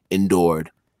they've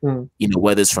endured, you know,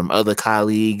 whether it's from other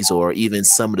colleagues or even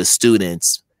some of the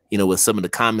students, you know, with some of the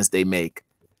comments they make.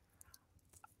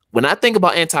 When I think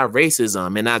about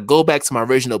anti-racism, and I go back to my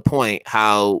original point,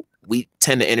 how we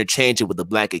tend to interchange it with the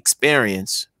Black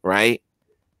experience, right?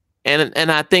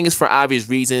 And I think it's for obvious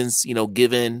reasons, you know,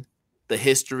 given the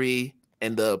history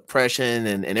and the oppression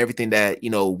and everything that, you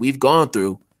know, we've gone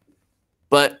through.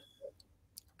 But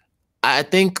I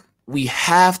think we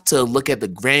have to look at the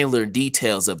granular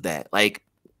details of that. Like,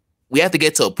 we have to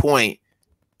get to a point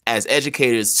as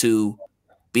educators to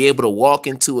be able to walk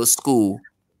into a school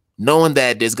knowing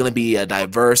that there's going to be a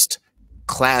diverse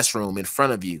classroom in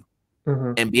front of you,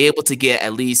 and be able to get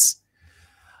at least,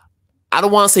 I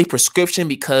don't want to say prescription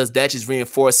because that just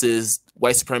reinforces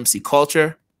white supremacy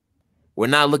culture. We're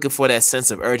not looking for that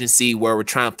sense of urgency where we're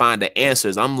trying to find the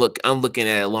answers. I'm looking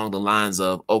at it along the lines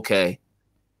of, okay,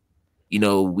 you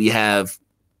know, we have,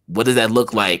 what does that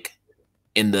look like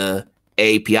in the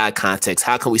AAPI context?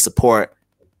 How can we support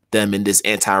them in this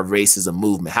anti-racism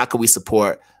movement? How can we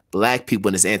support Black people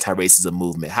in this anti-racism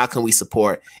movement? How can we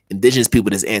support Indigenous people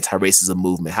in this anti-racism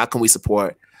movement? How can we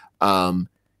support,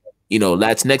 you know,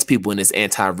 Latinx people in this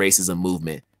anti-racism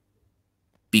movement?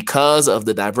 Because of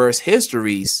the diverse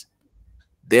histories,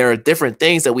 there are different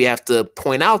things that we have to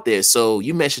point out there. So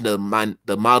you mentioned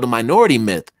the model minority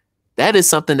myth. That is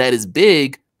something that is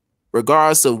big,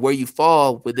 regardless of where you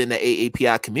fall within the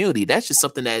AAPI community. That's just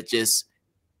something that just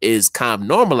is kind of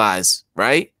normalized,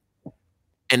 right?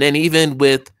 And then even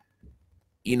with,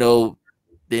 you know,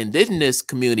 the Indigenous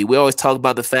community, we always talk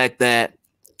about the fact that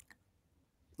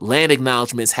land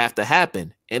acknowledgements have to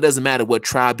happen. It doesn't matter what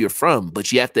tribe you're from,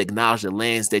 but you have to acknowledge the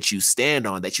lands that you stand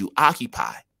on, that you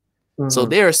occupy. So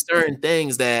there are certain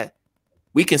things that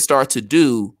we can start to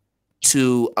do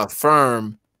to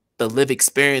affirm the lived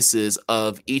experiences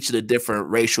of each of the different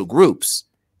racial groups,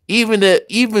 even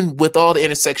with all the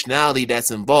intersectionality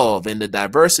that's involved and the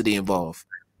diversity involved.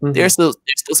 There's still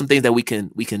some things that we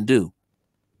can do,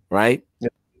 right?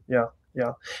 Yeah.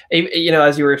 You know,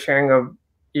 as you were sharing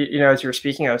as you were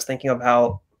speaking, I was thinking of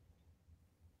how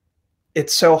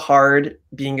it's so hard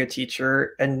being a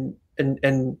teacher and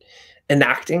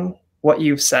enacting what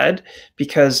you've said,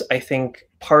 because I think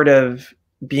part of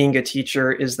being a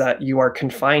teacher is that you are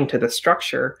confined to the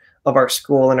structure of our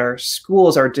school, and our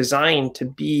schools are designed to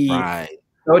be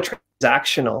so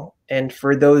transactional. And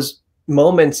for those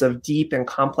moments of deep and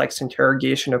complex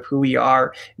interrogation of who we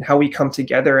are and how we come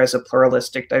together as a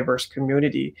pluralistic, diverse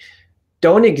community,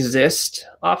 don't exist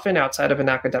often outside of an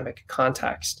academic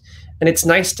context. And it's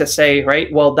nice to say,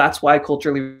 right, well, that's why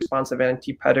culturally responsive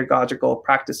anti-pedagogical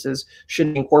practices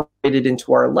should be incorporated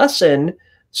into our lesson,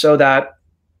 so that,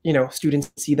 you know,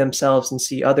 students see themselves and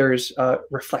see others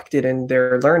reflected in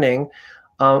their learning.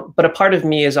 But a part of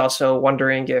me is also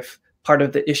wondering if part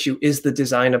of the issue is the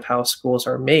design of how schools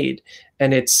are made.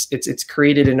 And it's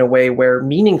created in a way where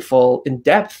meaningful,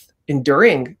 in-depth,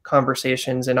 enduring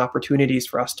conversations and opportunities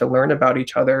for us to learn about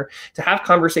each other, to have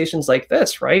conversations like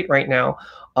this right now,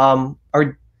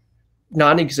 are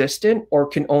non-existent or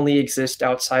can only exist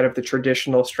outside of the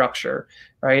traditional structure,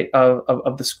 right,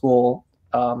 of the school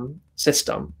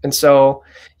system. And so,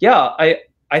 yeah,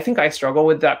 I think I struggle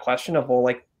with that question of, well,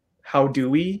 like, how do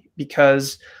we?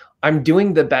 Because I'm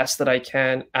doing the best that I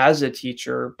can as a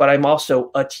teacher, but I'm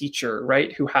also a teacher,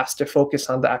 right, who has to focus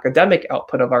on the academic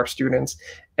output of our students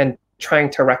and trying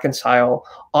to reconcile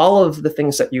all of the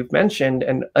things that you've mentioned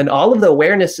and all of the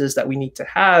awarenesses that we need to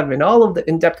have and all of the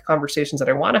in-depth conversations that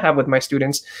I want to have with my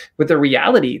students, with the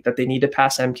reality that they need to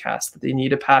pass MCAS, that they need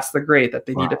to pass the grade, that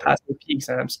they need to pass AP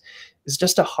exams, is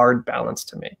just a hard balance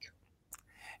to make.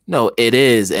 No, it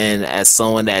is. And as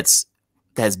someone that's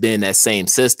been in that same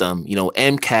system, you know,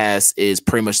 MCAS is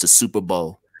pretty much the Super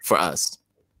Bowl for us,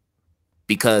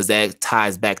 because that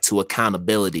ties back to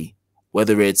accountability,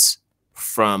 whether it's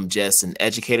from just an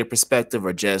educator perspective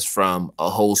or just from a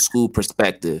whole school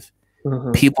perspective.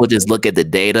 People just look at the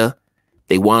data.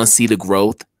 They want to see the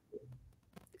growth.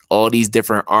 All these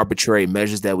different arbitrary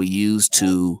measures that we use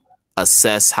to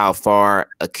assess how far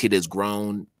a kid has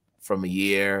grown from a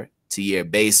year to year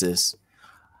basis.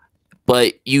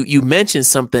 But you mentioned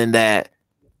something that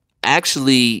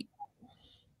actually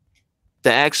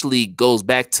goes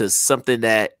back to something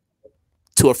to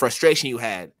a frustration you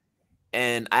had.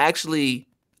 And I actually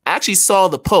saw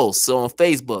the post on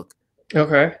Facebook.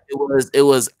 Okay. It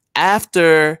was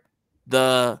after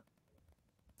the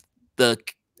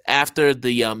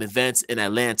events in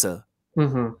Atlanta.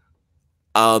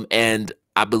 And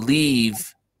I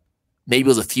believe maybe it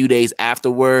was a few days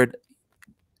afterward,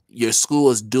 your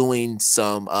school is doing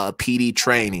some PD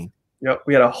training Yep,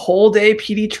 we had a whole day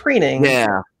PD training.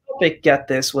 Yeah. Topic, get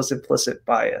this, was implicit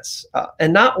bias.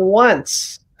 And not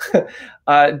once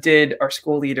did our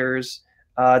school leaders,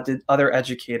 did other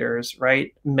educators,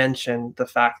 right, mention the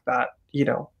fact that, you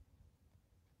know,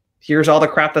 here's all the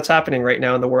crap that's happening right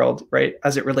now in the world, right,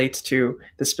 as it relates to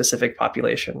this specific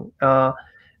population.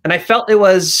 And I felt it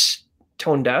was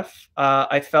tone deaf.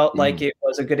 I felt like it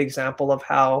was a good example of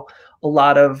how a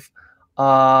lot of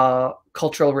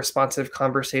cultural responsive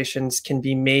conversations can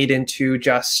be made into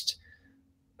just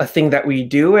a thing that we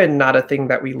do and not a thing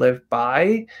that we live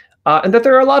by. And that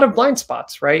there are a lot of blind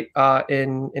spots, right,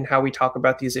 in how we talk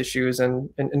about these issues. And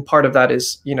part of that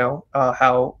is, you know,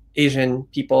 how Asian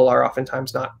people are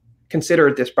oftentimes not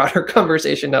considered this broader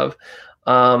conversation of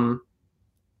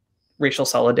racial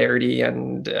solidarity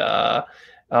and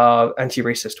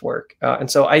anti-racist work.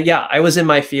 And so I was in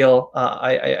my feel.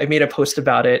 I made a post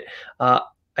about it.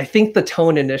 I think the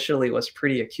tone initially was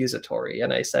pretty accusatory.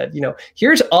 And I said, you know,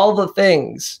 here's all the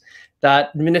things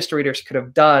that administrators could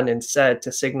have done and said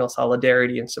to signal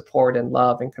solidarity and support and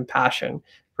love and compassion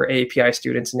for AAPI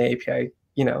students and AAPI,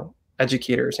 you know,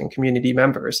 educators and community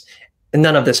members. And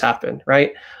none of this happened,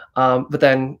 right? But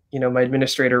then, you know, my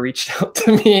administrator reached out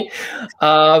to me,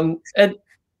 and you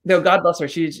know, God bless her.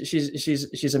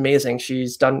 She's amazing.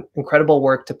 She's done incredible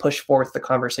work to push forth the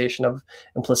conversation of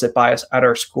implicit bias at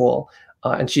our school,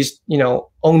 and she's, you know,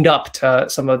 owned up to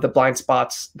some of the blind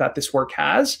spots that this work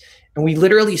has. And we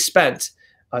literally spent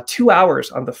 2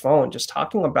 hours on the phone just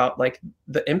talking about like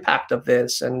the impact of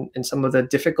this and some of the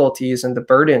difficulties and the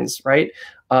burdens, right,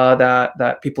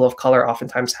 that people of color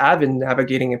oftentimes have in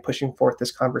navigating and pushing forth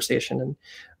this conversation.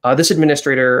 And this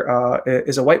administrator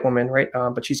is a white woman, right,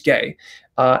 but she's gay,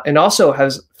 and also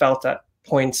has felt at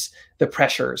points the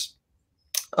pressures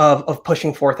of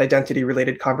pushing forth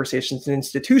identity-related conversations in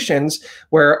institutions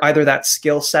where either that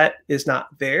skill set is not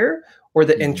there or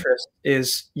the interest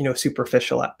is, you know,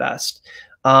 superficial at best.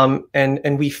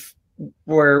 And we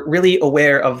were really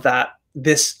aware of that,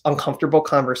 this uncomfortable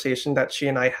conversation that she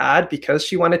and I had, because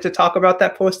she wanted to talk about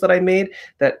that post that I made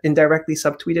that indirectly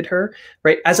subtweeted her,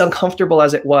 right? As uncomfortable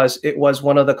as it was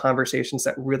one of the conversations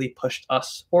that really pushed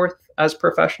us forth as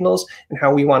professionals and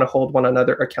how we want to hold one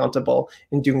another accountable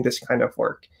in doing this kind of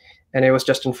work. And it was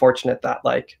just unfortunate that,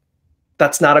 like,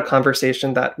 that's not a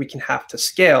conversation that we can have to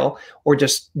scale or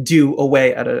just do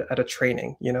away at a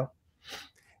training, you know?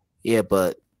 Yeah,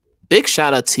 but big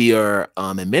shout out to your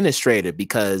administrator,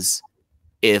 because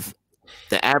if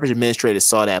the average administrator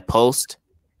saw that post,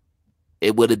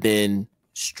 it would have been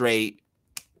straight,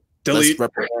 delete. Let's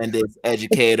reprimand this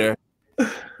educator.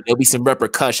 There'll be some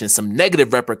repercussions, some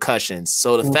negative repercussions.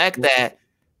 So the fact that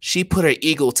she put her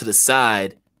ego to the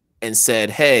side and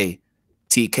said, hey,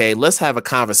 TK, let's have a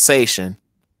conversation.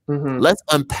 Let's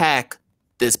unpack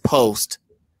this post.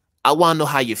 I want to know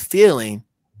how you're feeling.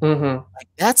 Like,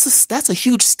 that's a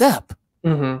huge step.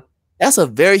 That's a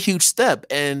very huge step.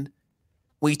 And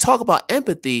when you talk about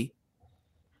empathy,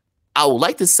 I would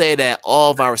like to say that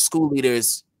all of our school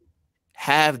leaders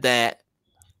have that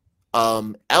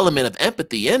element of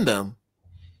empathy in them,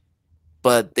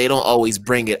 but they don't always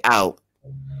bring it out,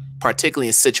 particularly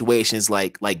in situations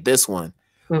like this one.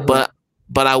 But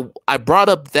I brought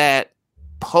up that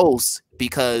post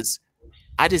because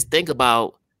I just think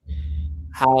about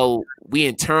how we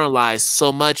internalize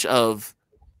so much of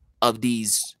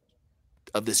this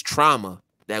trauma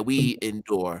that we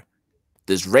endure,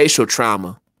 this racial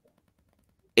trauma,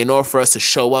 in order for us to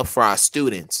show up for our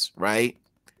students, right?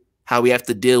 How we have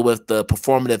to deal with the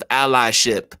performative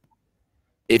allyship,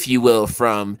 if you will,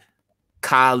 from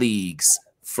colleagues,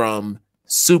 from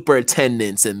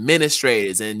superintendents,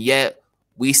 administrators, and yet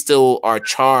we still are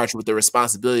charged with the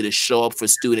responsibility to show up for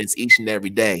students each and every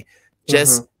day.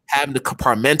 Just having to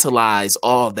compartmentalize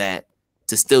all that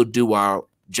to still do our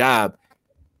job.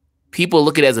 People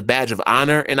look at it as a badge of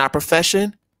honor in our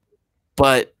profession,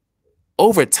 but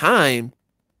over time,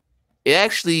 it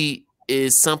actually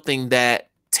is something that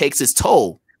takes its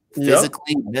toll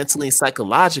physically, mentally, and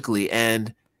psychologically.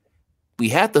 And we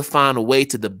have to find a way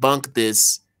to debunk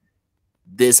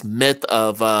this myth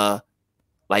of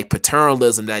like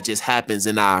paternalism that just happens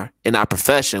in our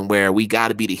profession, where we got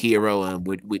to be the hero and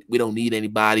we don't need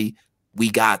anybody. We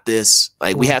got this.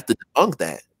 Like, we have to debunk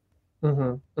that.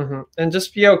 And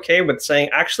just be okay with saying,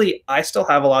 actually, I still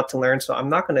have a lot to learn, so I'm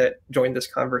not going to join this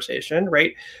conversation,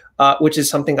 right? Which is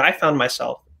something I found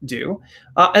myself do.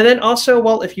 And then also,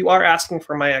 well, if you are asking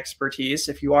for my expertise,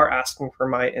 if you are asking for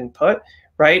my input,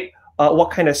 right?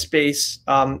 What kind of space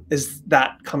is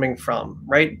that coming from,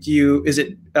 right?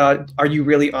 Are you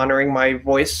really honoring my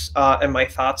voice and my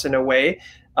thoughts in a way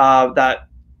that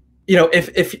you know,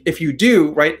 if you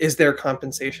do, right, is there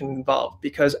compensation involved?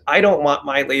 Because I don't want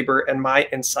my labor and my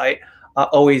insight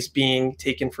always being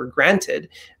taken for granted.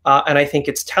 And I think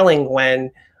it's telling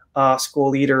when school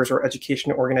leaders or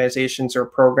education organizations or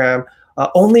program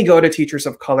only go to teachers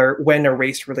of color when a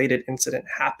race-related incident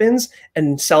happens,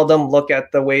 and seldom look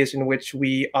at the ways in which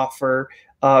we offer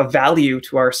value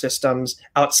to our systems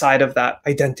outside of that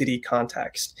identity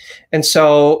context. And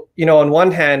so, you know, on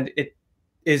one hand, it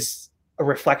is a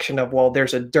reflection of, well,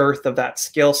 there's a dearth of that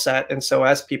skill set. And so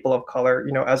as people of color,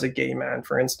 you know, as a gay man,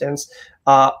 for instance,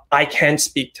 I can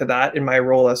speak to that in my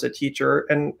role as a teacher,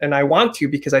 and I want to,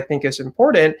 because I think it's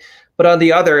important. But on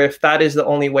the other, if that is the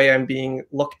only way I'm being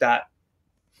looked at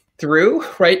through,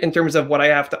 right, in terms of what I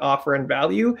have to offer and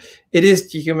value, it is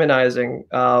dehumanizing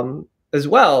as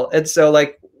well. And so,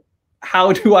 like,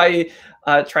 how do I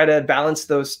try to balance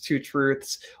those two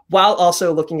truths while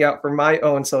also looking out for my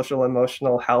own social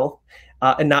emotional health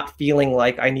and not feeling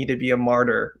like I need to be a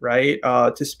martyr, right,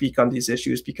 to speak on these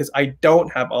issues, because I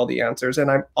don't have all the answers and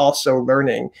I'm also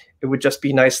learning. It would just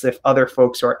be nice if other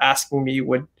folks who are asking me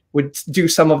would do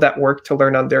some of that work to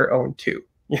learn on their own too,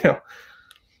 you know.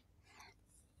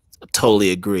 Totally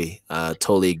agree.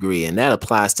 Totally agree. And that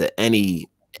applies to any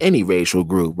racial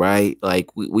group, right?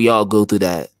 Like we all go through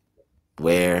that,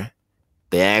 where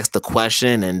they ask the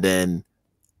question and then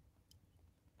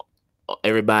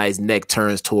everybody's neck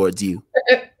turns towards you.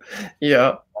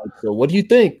 Yeah. So what do you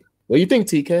think? What do you think,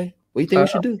 TK? What do you think we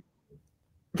should do?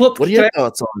 Well, what are your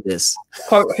thoughts on this?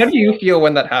 How do you feel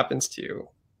when that happens to you?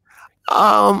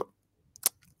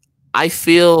 I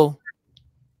feel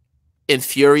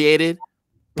infuriated,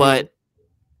 but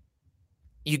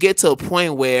you get to a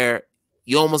point where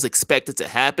you almost expect it to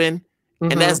happen.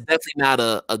 And that's definitely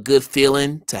not a good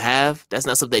feeling to have. That's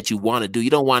not something that you want to do. You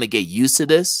don't want to get used to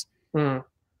this.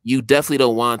 You definitely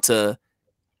don't want to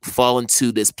fall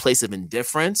into this place of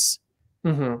indifference,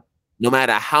 no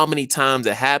matter how many times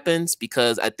it happens,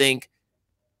 because I think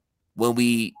when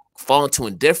we fall into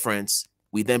indifference,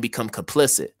 we then become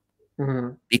complicit,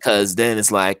 because then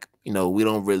it's like, you know, we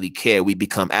don't really care. We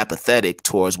become apathetic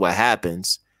towards what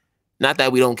happens. Not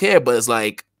that we don't care, but it's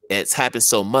like it's happened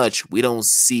so much, we don't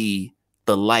see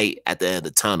the light at the end of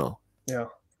the tunnel. Yeah.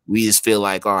 We just feel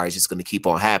like, all right, it's just going to keep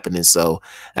on happening. So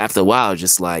after a while,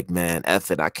 just like, man,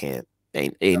 F it, I can't,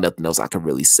 ain't nothing else I can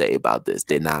really say about this.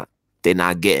 They're not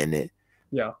getting it.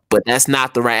 Yeah. But that's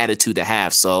not the right attitude to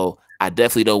have. So I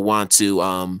definitely don't want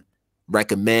to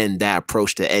recommend that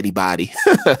approach to anybody.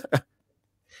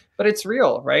 But it's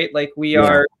real, right? Like we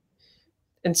are,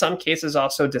 in some cases,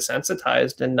 also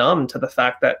desensitized and numb to the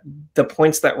fact that the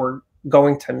points that we're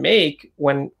going to make,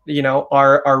 when, you know,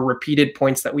 are repeated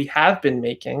points that we have been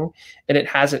making, and it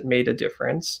hasn't made a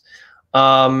difference.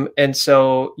 And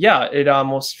so, yeah, it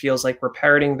almost feels like we're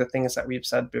parroting the things that we've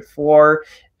said before.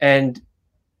 And,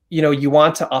 you know, you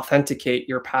want to authenticate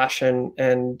your passion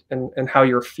and how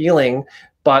you're feeling,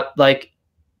 but like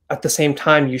at the same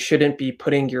time, you shouldn't be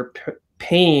putting your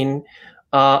pain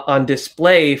on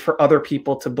display for other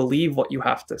people to believe what you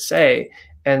have to say.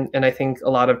 And I think a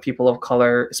lot of people of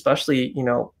color, especially, you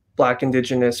know, Black,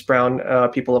 Indigenous, Brown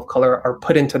people of color, are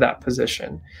put into that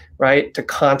position, right? To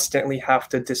constantly have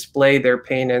to display their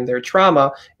pain and their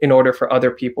trauma in order for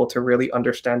other people to really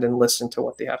understand and listen to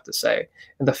what they have to say.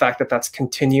 And the fact that that's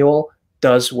continual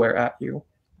does wear at you.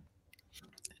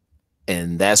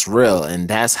 And that's real. And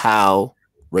that's how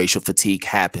racial fatigue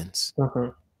happens.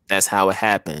 That's how it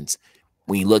happens.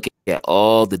 When you look at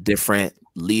all the different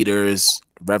leaders,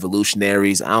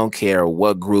 revolutionaries, I don't care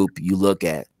what group you look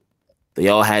at, they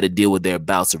all had to deal with their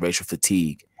bouts of racial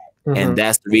fatigue. And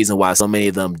that's the reason why so many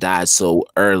of them died so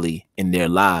early in their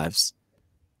lives.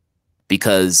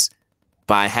 Because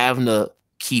by having to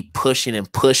keep pushing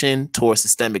and pushing towards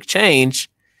systemic change,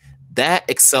 that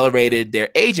accelerated their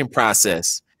aging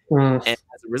process. And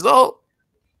as a result,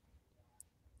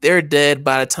 they're dead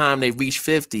by the time they reach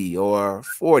 50 or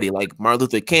 40. Like Martin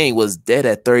Luther King was dead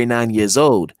at 39 years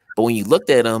old. But when you looked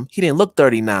at him, he didn't look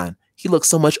 39. He looked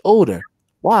so much older.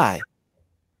 Why?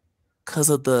 Because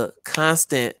of the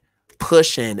constant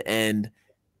pushing and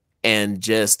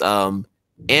just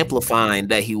amplifying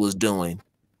that he was doing,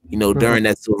 you know, during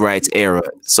that civil rights era.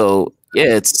 So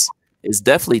yeah, it's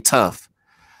definitely tough.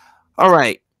 All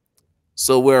right.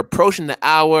 So we're approaching the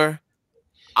hour.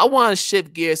 I want to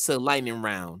shift gears to the lightning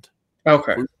round.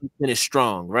 Okay. We finish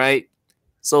strong, right?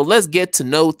 So let's get to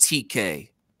know TK.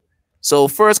 So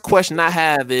first question I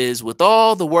have is, with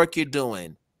all the work you're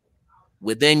doing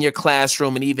within your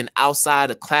classroom and even outside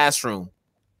the classroom,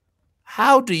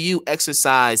 how do you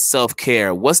exercise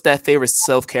self-care? What's that favorite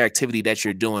self-care activity that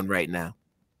you're doing right now?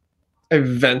 I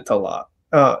vent a lot.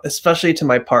 especially to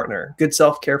my partner. Good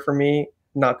self-care for me,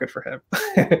 not good for him.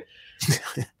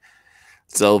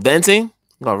 So venting.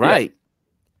 All right.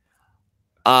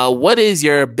 Yeah. What is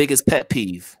your biggest pet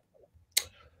peeve?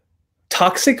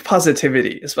 Toxic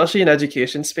positivity, especially in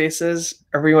education spaces.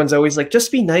 Everyone's always like,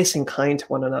 just be nice and kind to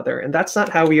one another. And that's not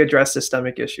how we address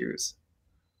systemic issues.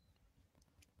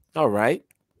 All right.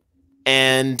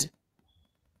 And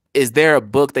is there a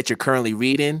book that you're currently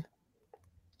reading?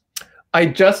 I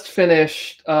just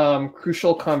finished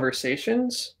Crucial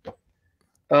Conversations,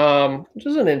 which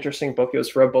is an interesting book. It was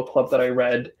for a book club that I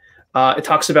read. It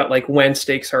talks about like when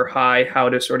stakes are high, how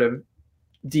to sort of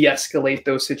de-escalate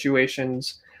those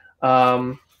situations.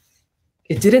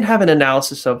 It didn't have an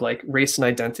analysis of like race and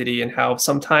identity and how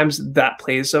sometimes that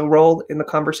plays a role in the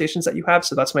conversations that you have.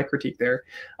 So that's my critique there.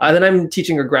 Then I'm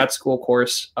teaching a grad school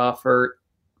course for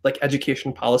like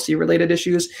education policy related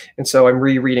issues. And so I'm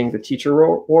rereading The Teacher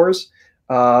Wars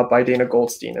by Dana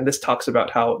Goldstein. And this talks about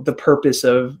how the purpose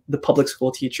of the public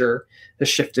school teacher has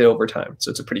shifted over time. So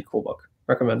it's a pretty cool book.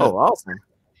 Recommend it. Oh, awesome.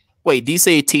 Wait, do you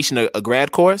say you're teaching a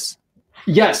grad course?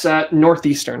 Yes, at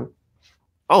Northeastern.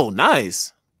 Oh,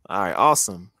 nice. All right,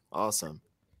 awesome. Awesome.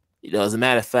 You know, as a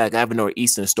matter of fact, I have a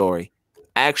Northeastern story.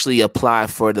 I actually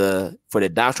applied for the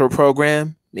doctoral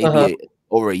program maybe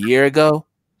over a year ago.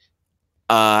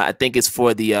 I think it's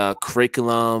for the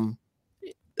curriculum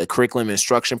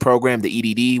instruction program,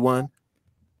 the EDD one.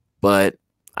 But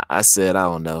I said, I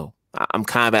don't know. I'm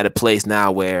kind of at a place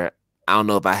now where I don't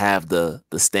know if I have the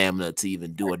stamina to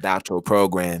even do a doctoral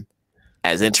program,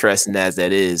 as interesting as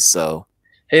that is. So,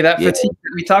 hey, that fatigue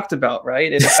that we talked about,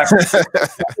 right? It affects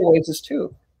ways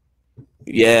too.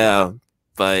 Yeah,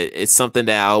 but it's something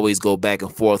that I always go back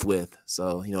and forth with.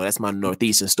 So, you know, that's my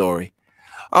Northeastern story.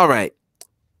 All right.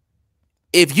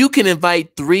 If you can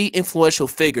invite 3 influential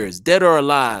figures, dead or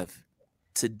alive,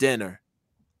 to dinner,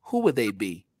 who would they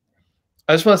be?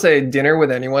 I just want to say dinner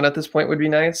with anyone at this point would be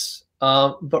nice,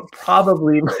 but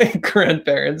probably my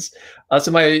grandparents. So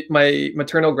my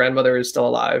maternal grandmother is still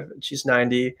alive. She's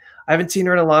 90. I haven't seen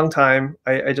her in a long time.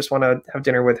 I just want to have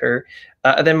dinner with her.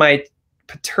 And then my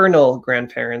paternal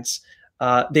grandparents,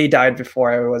 they died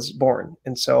before I was born.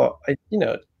 And so I,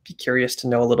 be curious to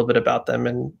know a little bit about them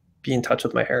and be in touch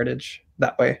with my heritage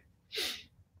that way.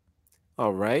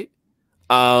 All right.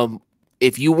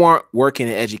 If you weren't working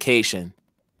in education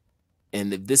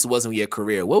and if this wasn't your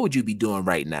career, what would you be doing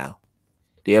right now?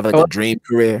 Do you have like a dream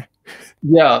career?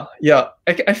 Yeah.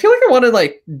 I feel like I want to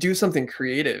like do something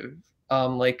creative.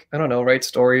 Like, I don't know, write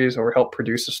stories or help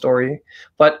produce a story.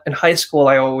 But in high school,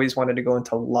 I always wanted to go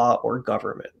into law or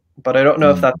government. But I don't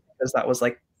know if that's because that was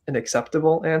like an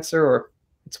acceptable answer or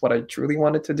it's what I truly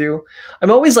wanted to do.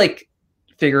 I'm always like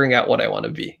figuring out what I want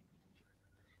to be.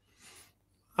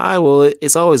 Well,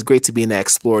 it's always great to be in that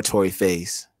exploratory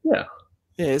phase. Yeah.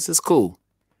 Yeah, this is cool.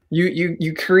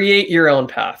 You create your own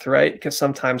path, right? Because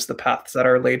sometimes the paths that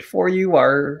are laid for you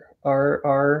are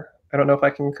I don't know if I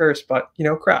can curse, but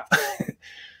crap.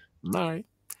 All right.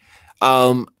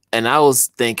 And I was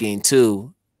thinking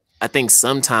too, I think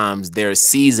sometimes there are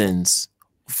seasons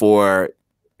for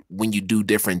when you do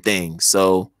different things.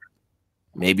 So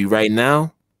maybe right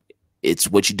now it's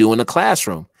what you do in the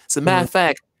classroom. As a matter of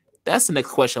fact, that's the next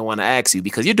question I want to ask you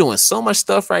because you're doing so much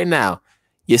stuff right now.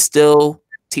 You're still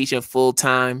teaching full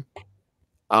time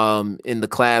in the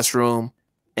classroom,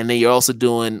 and then you're also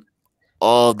doing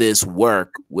all this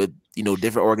work with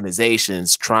different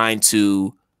organizations trying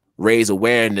to raise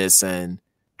awareness and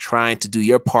trying to do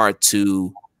your part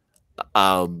to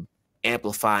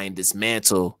amplify and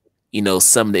dismantle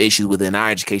some of the issues within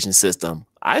our education system.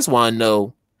 I just want to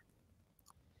know,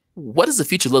 what does the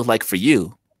future look like for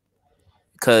you?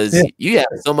 Because you have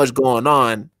so much going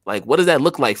on. Like, what does that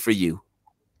look like for you?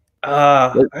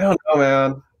 I don't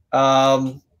know,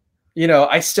 man.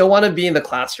 I still want to be in the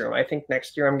classroom. I think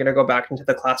next year I'm going to go back into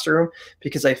the classroom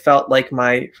because I felt like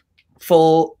my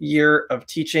full year of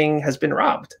teaching has been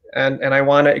robbed. And I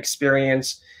want to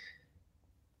experience,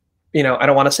 I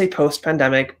don't want to say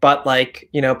post-pandemic, but like,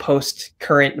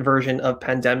 post-current version of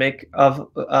pandemic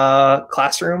of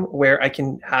classroom where I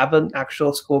can have an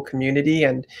actual school community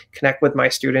and connect with my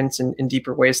students in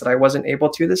deeper ways that I wasn't able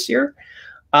to this year.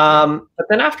 But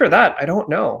then after that, I don't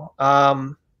know. I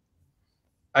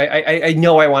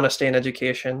know I want to stay in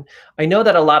education. I know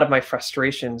that a lot of my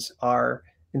frustrations are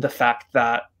in the fact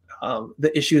that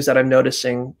the issues that I'm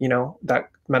noticing, that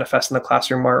manifest in the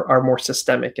classroom are more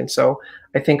systemic. And so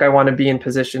I think I want to be in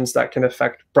positions that can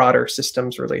affect broader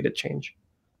systems related change.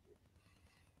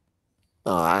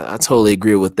 Oh, I totally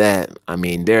agree with that. I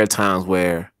mean, there are times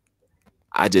where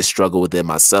I just struggle with it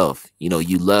myself. You know,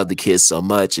 you love the kids so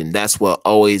much, and that's what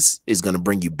always is going to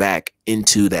bring you back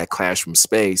into that classroom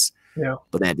space. Yeah.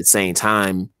 But at the same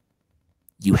time,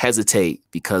 you hesitate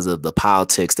because of the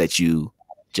politics that you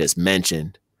just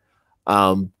mentioned.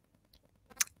 But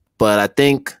I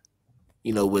think,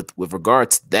 you know, with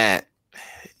regard to that,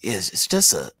 it's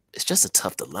just a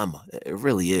tough dilemma. It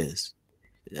really is.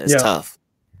 It's tough.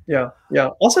 Yeah. Yeah.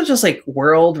 Also, just like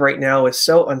world right now is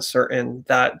so uncertain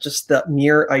that just the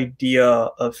mere idea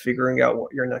of figuring out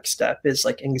what your next step is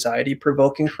like anxiety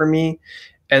provoking for me.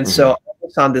 And so I'm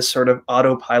just on this sort of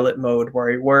autopilot mode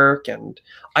where I work, and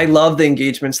I love the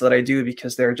engagements that I do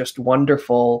because they're just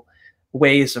wonderful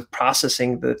ways of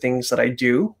processing the things that I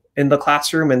do in the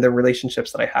classroom and the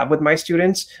relationships that I have with my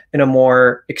students in a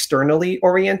more externally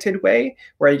oriented way,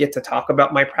 where I get to talk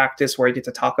about my practice, where I get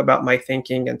to talk about my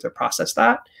thinking and to process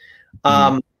that.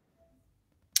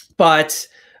 But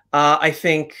I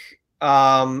think,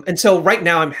 and so right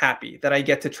now I'm happy that I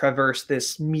get to traverse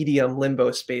this medium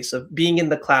limbo space of being in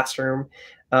the classroom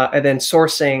and then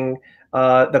sourcing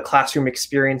the classroom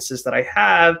experiences that I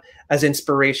have as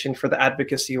inspiration for the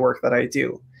advocacy work that I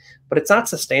do. But it's not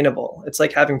sustainable. It's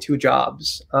like having two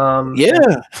jobs.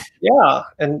 Yeah.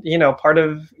 And, you know, part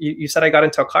of, you said I got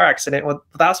into a car accident. Well,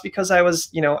 that's because I was,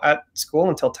 you know, at school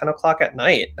until 10 o'clock at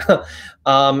night.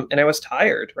 And I was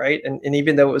tired, right? And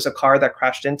even though it was a car that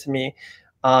crashed into me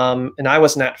and I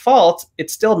wasn't at fault, it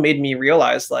still made me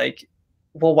realize, like,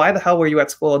 well, why the hell were you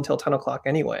at school until 10 o'clock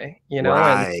anyway? You know,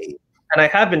 Right. and I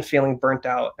have been feeling burnt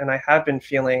out, and I have been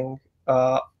feeling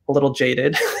a little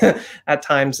jaded at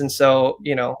times. And so,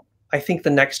 you know, I think the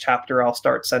next chapter I'll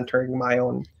start centering my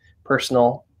own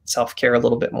personal self-care a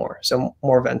little bit more. So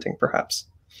more venting, perhaps.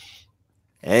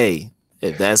 Hey,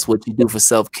 if that's what you do for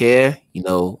self-care, you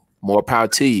know, more power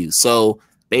to you. So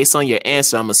based on your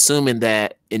answer, I'm assuming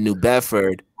that in New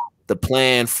Bedford, the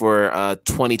plan for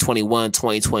 2021,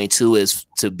 2022 is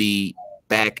to be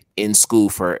back in school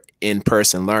for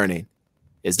in-person learning.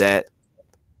 Is that?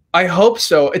 I hope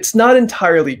so. It's not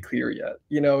entirely clear yet.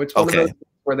 You know, it's one of those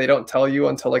where they don't tell you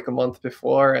until like a month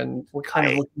before, and we're kind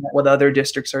of looking at what other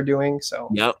districts are doing. So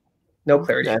no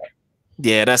clarity.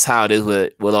 Yeah, that's how it is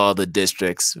with all the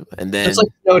districts. And then it's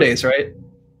like snow days, right?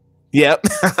 Yep.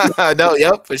 No,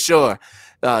 yep, for sure.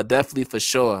 Definitely for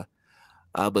sure.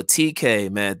 But TK,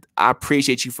 man, I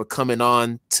appreciate you for coming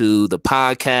on to the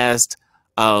podcast.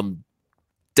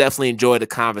 Definitely enjoyed the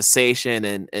conversation,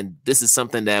 and this is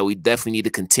something that we definitely need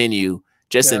to continue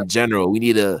just in general. We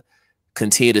need to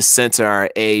continue to center our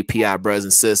AAPI brothers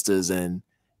and sisters and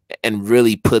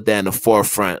really put that in the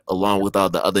forefront along with all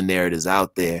the other narratives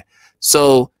out there.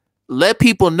 So let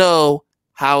people know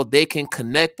how they can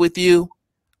connect with you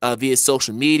via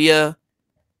social media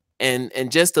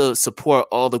and just to support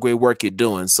all the great work you're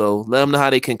doing. So let them know how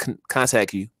they can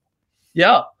contact you.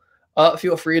 Yeah.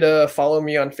 Feel free to follow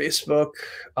me on Facebook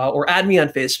or add me on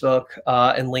Facebook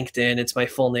and LinkedIn. It's my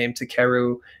full name,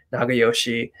 Takeru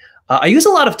Nagayoshi. I use a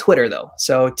lot of Twitter, though.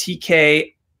 So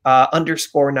TK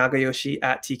underscore Nagayoshi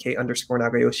at TK underscore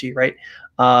Nagayoshi, right?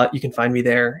 You can find me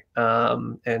there.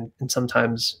 And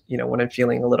sometimes, you know, when I'm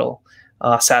feeling a little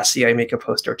sassy, I make a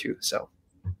post or two. So.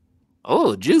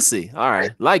 Oh, juicy. All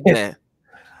right. Like that.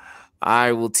 All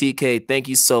right. Well, TK, thank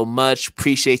you so much.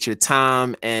 Appreciate your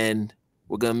time. And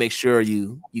we're going to make sure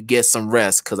you get some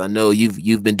rest, because I know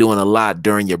you've been doing a lot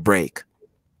during your break.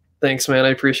 Thanks, man. I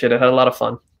appreciate it. Had a lot of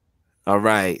fun. All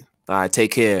right. All right.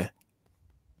 Take care.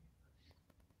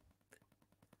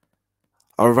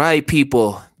 All right,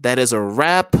 people. That is a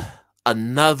wrap.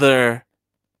 Another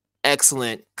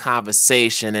excellent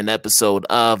conversation and episode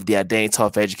of the Identity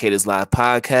Talk for Educators Live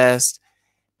podcast.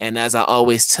 And as I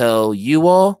always tell you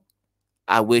all,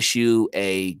 I wish you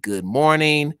a good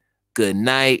morning, good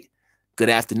night, good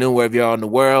afternoon, wherever you are in the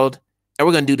world. And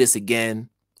we're going to do this again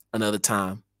another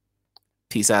time.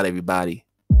 Peace out, everybody.